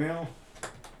female.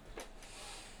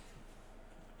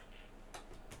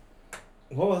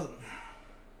 What was?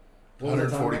 What was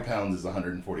I talking 140 about? pounds is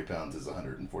 140 pounds is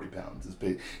 140 pounds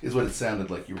is what it sounded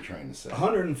like you were trying to say.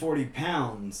 140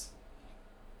 pounds.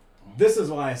 This is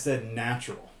why I said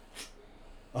natural.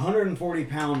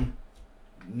 140-pound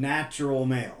natural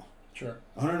male. Sure.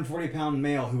 140-pound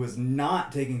male who is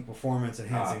not taking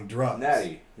performance-enhancing drugs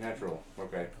Natty, natural.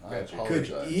 Okay, I gotcha. apologize.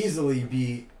 could easily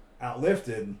be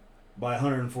outlifted by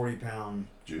 140-pound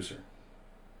Juicer.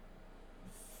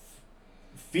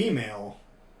 female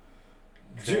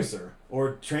juicer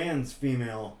or trans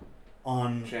female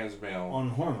on Trans male.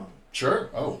 hormone. Sure.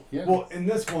 Oh, yeah. Well, in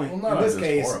this point, Well, not in this just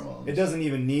case, hormones. it doesn't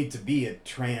even need to be a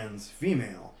trans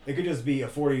female. It could just be a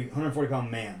 140-pound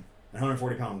man and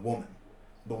 140-pound woman.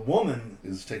 The woman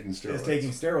is taking steroids. is taking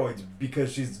steroids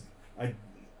because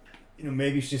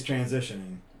maybe she's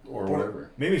transitioning or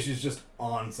whatever. Maybe she's just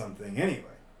on something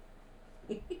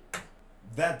anyway.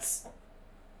 That's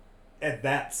at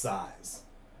that size,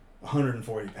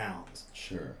 140 pounds.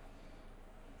 Sure.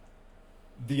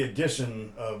 The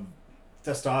addition of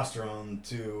testosterone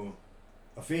to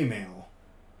a female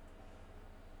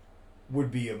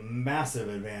would be a massive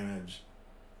advantage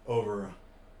over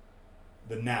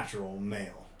the natural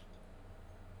male.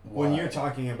 When you're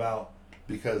talking about...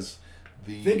 Because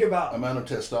the think about amount of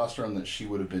testosterone that she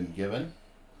would have been given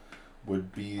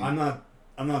would be... I'm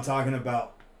not talking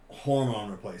about hormone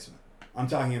replacement. I'm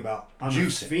talking about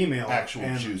juicing, a female actual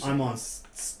and juicing. I'm on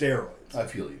steroids. I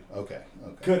feel you. Okay.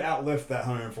 Could outlift that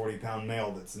 140-pound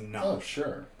male that's not. Oh,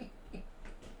 sure.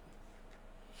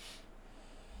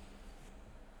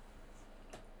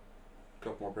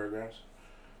 Couple more paragraphs.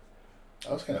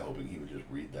 I was kind of hoping he would just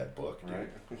read that book, dude. Right.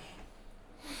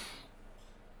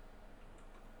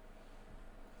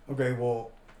 Okay,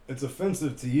 well, it's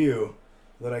offensive to you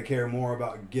that I care more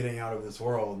about getting out of this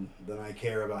world than I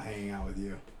care about hanging out with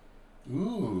you.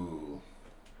 Ooh.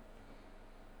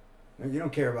 You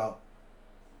don't care about...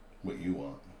 What you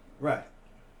want. Right.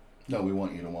 No, we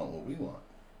want you to want what we want.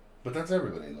 But that's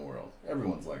everybody in the world.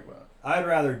 Everyone's like that. I'd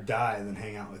rather die than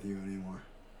hang out with you anymore.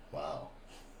 Wow.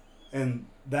 And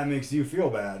that makes you feel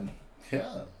bad.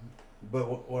 Yeah.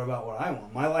 But what about what I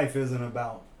want? My life isn't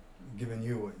about giving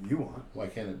you what you want. Why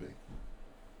can't it be?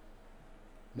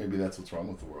 Maybe that's what's wrong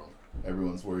with the world.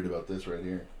 Everyone's worried about this right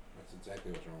here. That's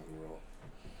exactly what's wrong with the world.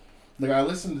 Like, I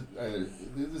listened...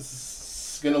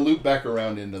 this is going to loop back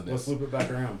around into this. Let's loop it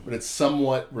back around. But it's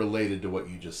somewhat related to what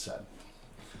you just said.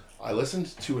 I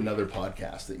listened to another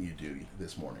podcast that you do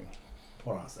this morning.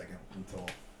 Hold on a second until...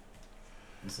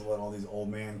 Just to let all these old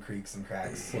man creaks and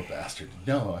cracks. Poor bastard.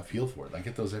 No, I feel for it. I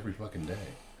get those every fucking day.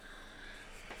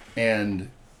 And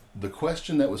the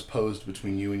question that was posed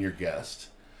between you and your guest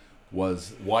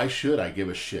was, why should I give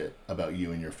a shit about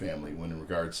you and your family when in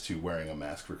regards to wearing a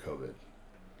mask for COVID?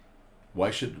 Why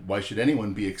should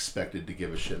anyone be expected to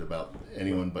give a shit about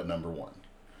anyone but number one?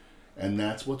 And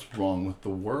that's what's wrong with the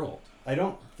world. I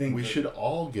don't think we should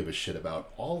all give a shit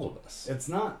about all of us. It's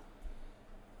not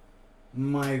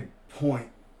my point.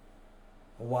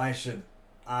 Why should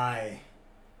I...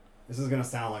 This is going to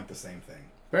sound like the same thing.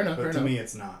 Fair enough, But to me,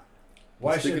 it's not.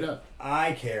 Why should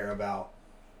I care about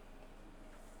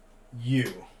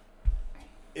you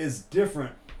is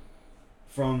different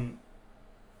from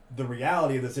the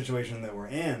reality of the situation that we're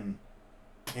in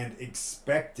and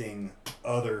expecting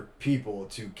other people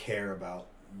to care about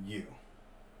you.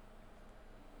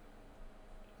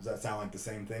 Does that sound like the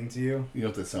same thing to you? You know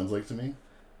what that sounds like to me?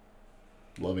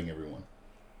 Loving everyone.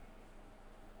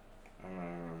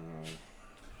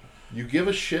 You give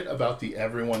a shit about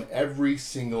every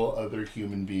single other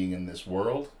human being in this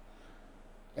world,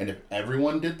 and if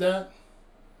everyone did that,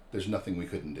 there's nothing we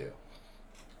couldn't do.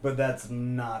 But that's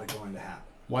not going to happen.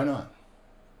 Why not?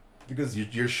 Because you're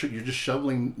just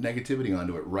shoveling negativity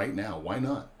onto it right now. Why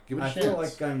not? Give it a chance. I feel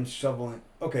like I'm shoveling...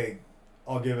 Okay,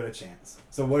 I'll give it a chance.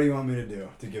 So what do you want me to do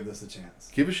to give this a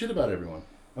chance? Give a shit about everyone.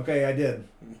 Okay, I did.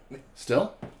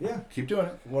 Still? Yeah. Keep doing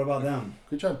it. What about them?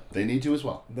 Good job. They need to as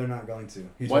well. They're not going to.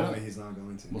 He Why told not? me he's not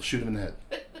going to. We'll shoot him in the head.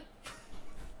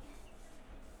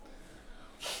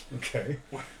 Okay.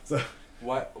 So...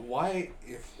 Why,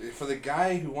 if for the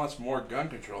guy who wants more gun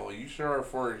control, you sure are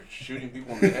for shooting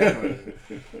people in the head when,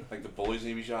 like, the bullies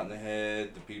need to be shot in the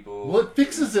head, the people... Well, it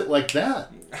fixes it like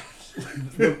that.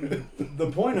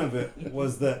 the point of it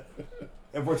was that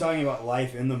if we're talking about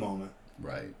life in the moment,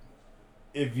 right?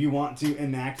 If you want to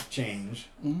enact change,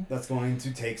 that's going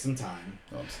to take some time.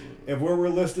 Absolutely. If we're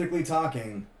realistically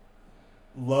talking,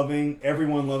 loving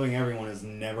everyone is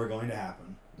never going to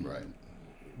happen. Right.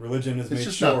 Religion is made It's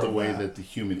just sure not the of way that the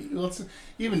human... Well, it's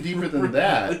even deeper than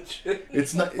that.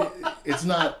 It's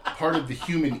not part of the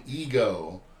human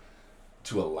ego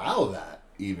to allow that,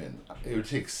 even. It would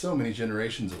take so many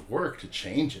generations of work to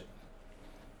change it.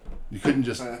 You couldn't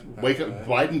just wake up...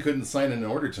 Biden couldn't sign an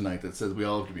order tonight that says we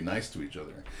all have to be nice to each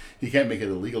other. He can't make it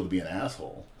illegal to be an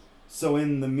asshole. So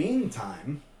in the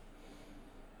meantime,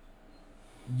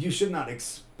 you should not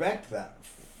expect that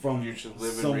from you should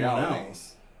live someone in reality.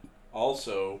 else.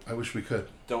 Also, I wish we could.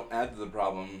 Don't add to the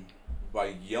problem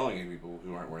by yelling at people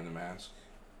who aren't wearing the mask.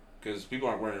 Because people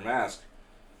aren't wearing a mask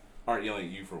aren't yelling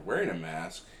at you for wearing a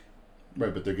mask.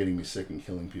 Right, but they're getting me sick and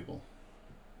killing people.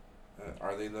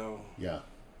 Are they, though? Yeah.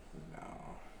 No.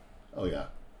 Oh, yeah.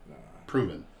 No.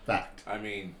 Proven. Fact. I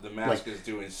mean, the mask is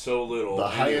doing so little. The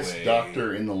anyway. highest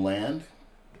doctor in the land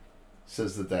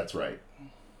says that that's right.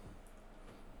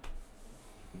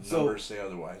 Numbers say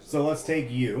otherwise. So let's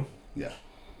take you. Yeah.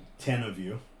 10 of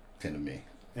you. 10 of me.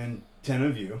 And 10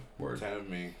 of you. Word. 10 of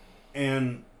me.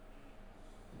 And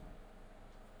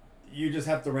you just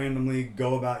have to randomly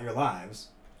go about your lives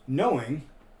knowing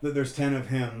that there's 10 of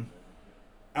him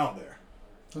out there.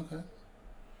 Okay.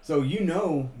 So you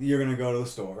know you're going to go to the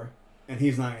store and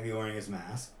he's not going to be wearing his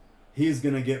mask, he's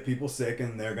going to get people sick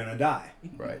and they're going to die.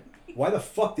 Right. Why the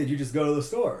fuck did you just go to the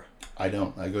store? I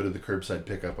don't. I go to the curbside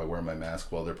pickup. I wear my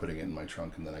mask while they're putting it in my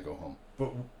trunk, and then I go home.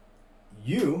 But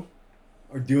you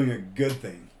are doing a good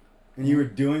thing. And you are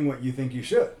doing what you think you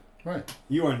should. Right.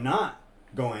 You are not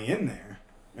going in there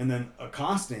and then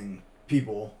accosting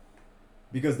people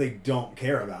because they don't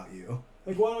care about you.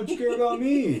 Like, why don't you care about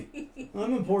me?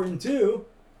 I'm important too.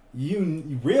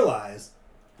 You realize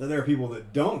that there are people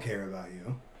that don't care about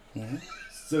you. Mm-hmm.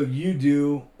 So you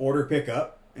do order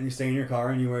pickup and you stay in your car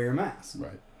and you wear your mask.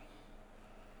 Right.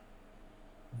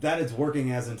 That is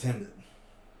working as intended.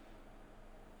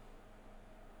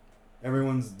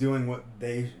 Everyone's doing what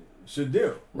they should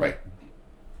do. Right.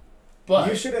 But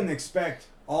you shouldn't expect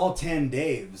all 10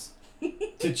 Daves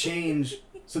to change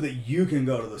so that you can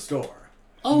go to the store.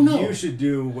 Oh, no. You should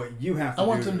do what you have to do. I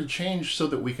want them to change so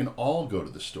that we can all go to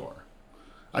the store.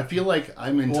 I feel like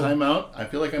I'm in timeout. I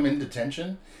feel like I'm in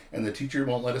detention, and the teacher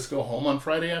won't let us go home on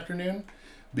Friday afternoon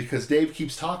because Dave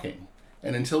keeps talking.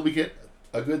 And until we get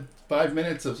a good 5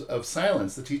 minutes of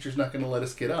silence, the teacher's not going to let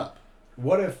us get up.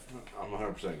 What if... I'm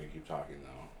 100% going to keep talking,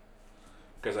 though.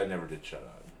 Because I never did shut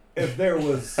up. If there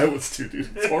was... I was too, dude.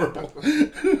 It's horrible.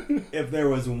 If there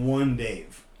was one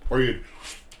Dave... Or you'd...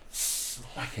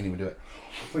 I can't even do it.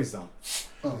 Please don't.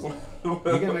 Oh. You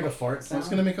gonna make a fart I sound? was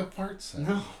going to make a fart sound.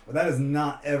 No, but that is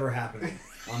not ever happening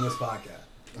on this podcast.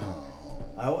 Oh.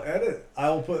 I will edit. I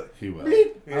will put... He will.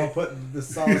 I will put the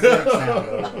solid snap sound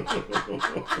over.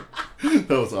 That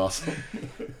was awesome.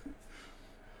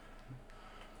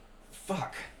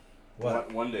 Fuck.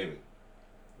 What? One David.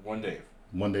 One Dave.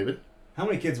 One David? How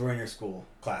many kids were in your school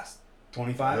class?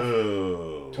 25?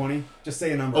 Oh. 20? Just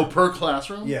say a number. Oh, per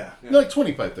classroom? Yeah. Like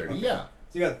 25, 30, Okay. yeah.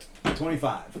 So you got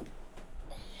 25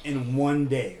 in one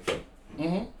Dave.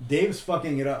 Mm-hmm. Dave's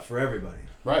fucking it up for everybody.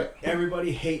 Right.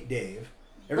 Everybody hate Dave.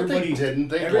 But they didn't.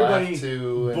 They everybody laughed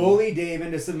to. And... bully Dave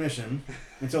into submission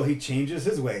until he changes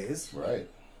his ways. Right.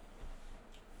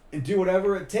 And do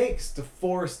whatever it takes to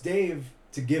force Dave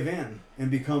to give in and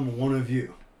become one of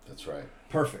you. That's right.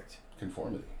 Perfect.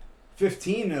 Conformity.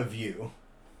 15 of you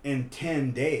and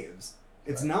 10 Daves.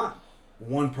 It's not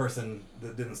one person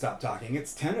that didn't stop talking.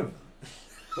 It's 10 of them.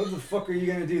 What the fuck are you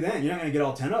going to do then? You're not going to get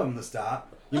all 10 of them to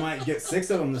stop. You might get 6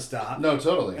 of them to stop. No,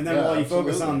 totally. And then while you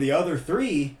focus on the other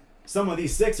 3, some of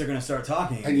these 6 are going to start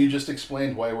talking. And you just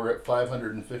explained why we're at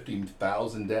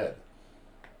 550,000 dead.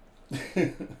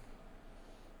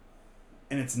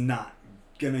 And it's not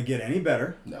going to get any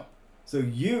better. No. So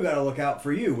you got to look out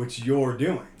for you, which you're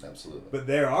doing. Absolutely. But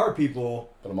there are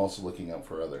people... But I'm also looking out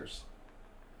for others.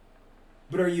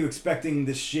 But are you expecting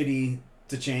the shitty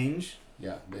to change?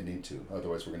 Yeah, they need to.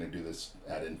 Otherwise, we're going to do this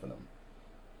ad infinitum.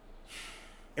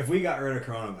 If we got rid of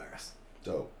coronavirus,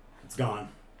 Dope. it's gone.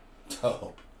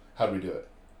 Dope. How do we do it?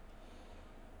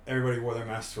 Everybody wore their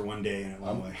masks for one day and it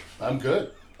went away. I'm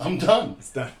good. I'm done.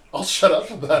 It's done. I'll shut up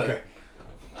about Okay.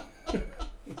 it.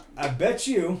 I bet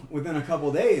you within a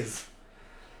couple days,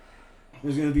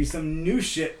 there's going to be some new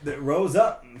shit that rose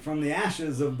up from the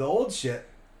ashes of the old shit.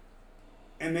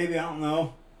 And maybe, I don't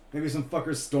know, maybe some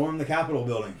fuckers storm the Capitol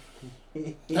building.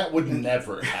 That would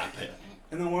never happen.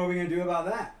 And then what are we going to do about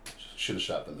that? Should have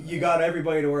shot them. In the You head. got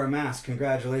everybody to wear a mask.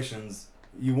 Congratulations.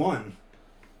 You won.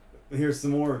 But here's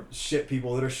some more shit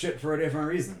people that are shit for a different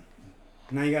reason.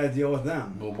 Now you got to deal with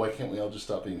them. Well, why can't we all just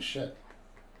stop being shit?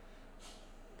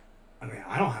 I mean,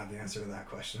 I don't have the answer to that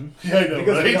question. Yeah, I know,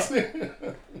 Because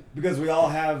right? Because we all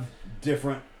have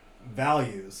different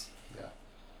values. Yeah.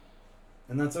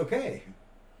 And that's okay.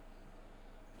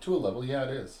 To a level, yeah, it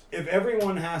is. If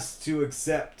everyone has to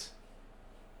accept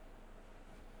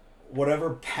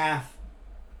whatever path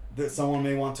that someone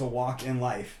may want to walk in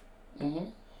life, Mm-hmm.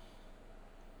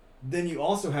 then you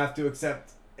also have to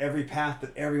accept every path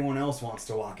that everyone else wants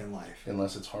to walk in life.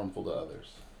 Unless it's harmful to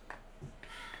others.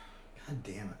 God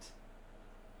damn it.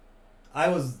 I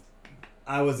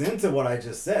was into what I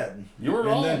just said. You were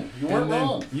wrong. You weren't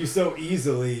wrong. You so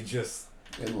easily just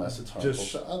Unless it's harmful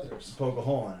Just- to others. poke a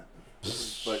hole in it.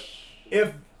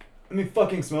 But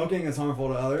Fucking smoking is harmful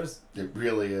to others, It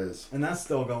really is. and that's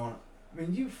still going. I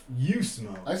mean, you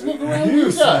smoke. I smoke around you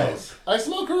guys. smoke. I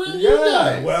smoke around you Yeah.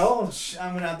 guys. Well,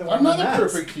 I'm gonna have to. wear I'm my not a mask.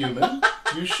 perfect human.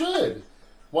 You should.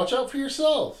 Watch out for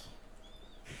yourself.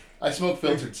 I smoke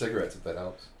filtered cigarettes if that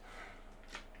helps.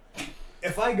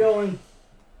 If I go and,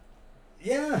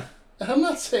 yeah. And I'm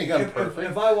not saying I'm If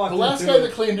perfect. I walk The last into guy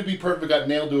that claimed to be perfect got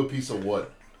nailed to a piece of wood.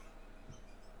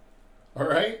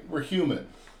 Alright? We're human.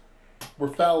 We're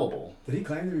fallible. Did he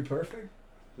claim to be perfect?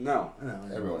 no. No.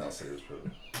 Everyone else said he was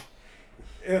perfect.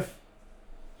 If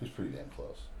He was pretty damn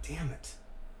close. damn it.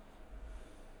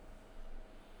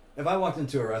 If I walked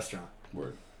into a restaurant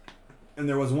Word. and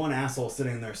there was one asshole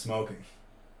sitting there smoking,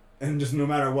 and just no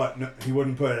matter what, he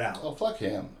wouldn't put it out, Oh, fuck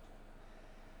him.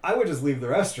 I would just leave the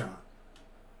restaurant.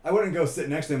 I wouldn't go sit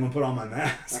next to him and put on my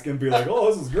mask and be like,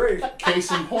 oh, this is great. Case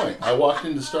in point, I walked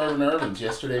into Starvin' Irvin's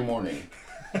yesterday morning,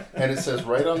 and it says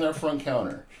right on their front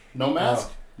counter, no mask,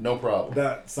 no problem.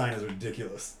 That sign is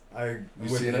ridiculous. You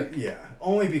seen it? Yeah.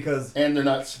 Only because... And they're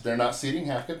not seating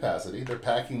half capacity. They're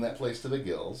packing that place to the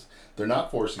gills. They're not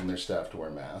forcing their staff to wear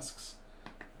masks.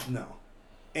 No.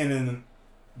 And then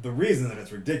the reason that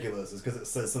it's ridiculous is because it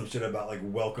says some shit about, like,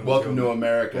 welcome to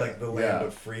America. Like, the land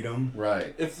of freedom.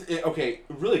 Right. Okay,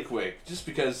 really quick, just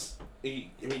because, I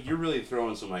mean, you're really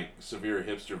throwing some, like, severe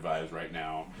hipster vibes right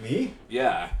now. Me?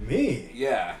 Yeah. Me?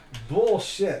 Yeah.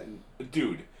 Bullshit.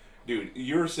 Dude,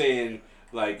 you're saying,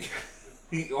 like...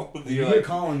 You're like,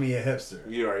 calling me a hipster.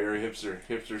 You're a hipster.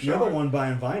 Hipster You're Sean. the one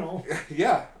buying vinyl.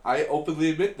 Yeah, I openly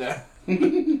admit that.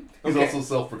 He's also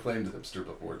self-proclaimed hipster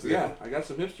before, too. Yeah, I got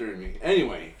some hipster in me.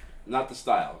 Anyway, not the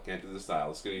style. Can't do the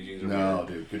style. Skinny jeans are No, weird.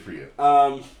 dude, good for you.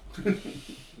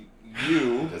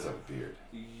 You... He does have a beard.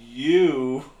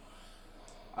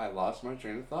 I lost my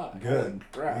train of thought. Good. Holy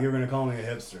crap. You're going to call me a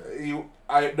hipster.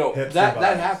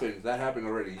 That happened. That happened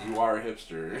already. You are a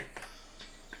hipster.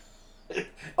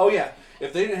 Oh, yeah.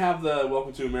 If they didn't have the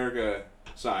Welcome to America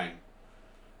sign,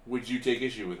 would you take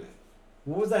issue with it?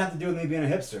 What does that have to do with me being a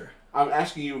hipster? I'm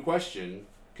asking you a question.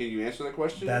 Can you answer that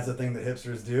question? That's the thing that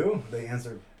hipsters do. They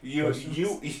answer questions.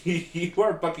 You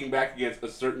are bucking back against a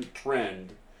certain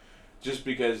trend just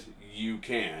because you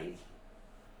can.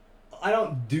 I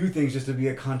don't do things just to be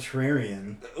a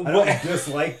contrarian. I don't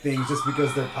dislike things just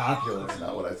because they're popular. That's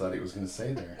not what I thought he was going to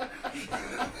say there.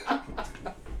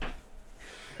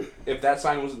 If that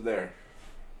sign wasn't there.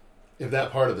 If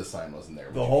that part of the sign wasn't there.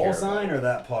 The whole sign or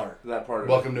that part? That part of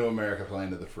Welcome to America,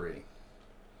 land of the free.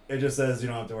 It just says you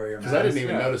don't have to wear your mask. Because I didn't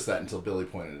even notice that until Billy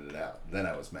pointed it out. Then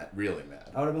I was mad, really mad.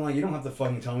 I would have been like, you don't have to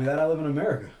fucking tell me that. I live in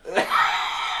America.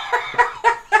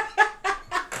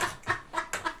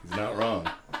 He's not wrong.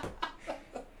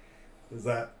 Is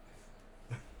that...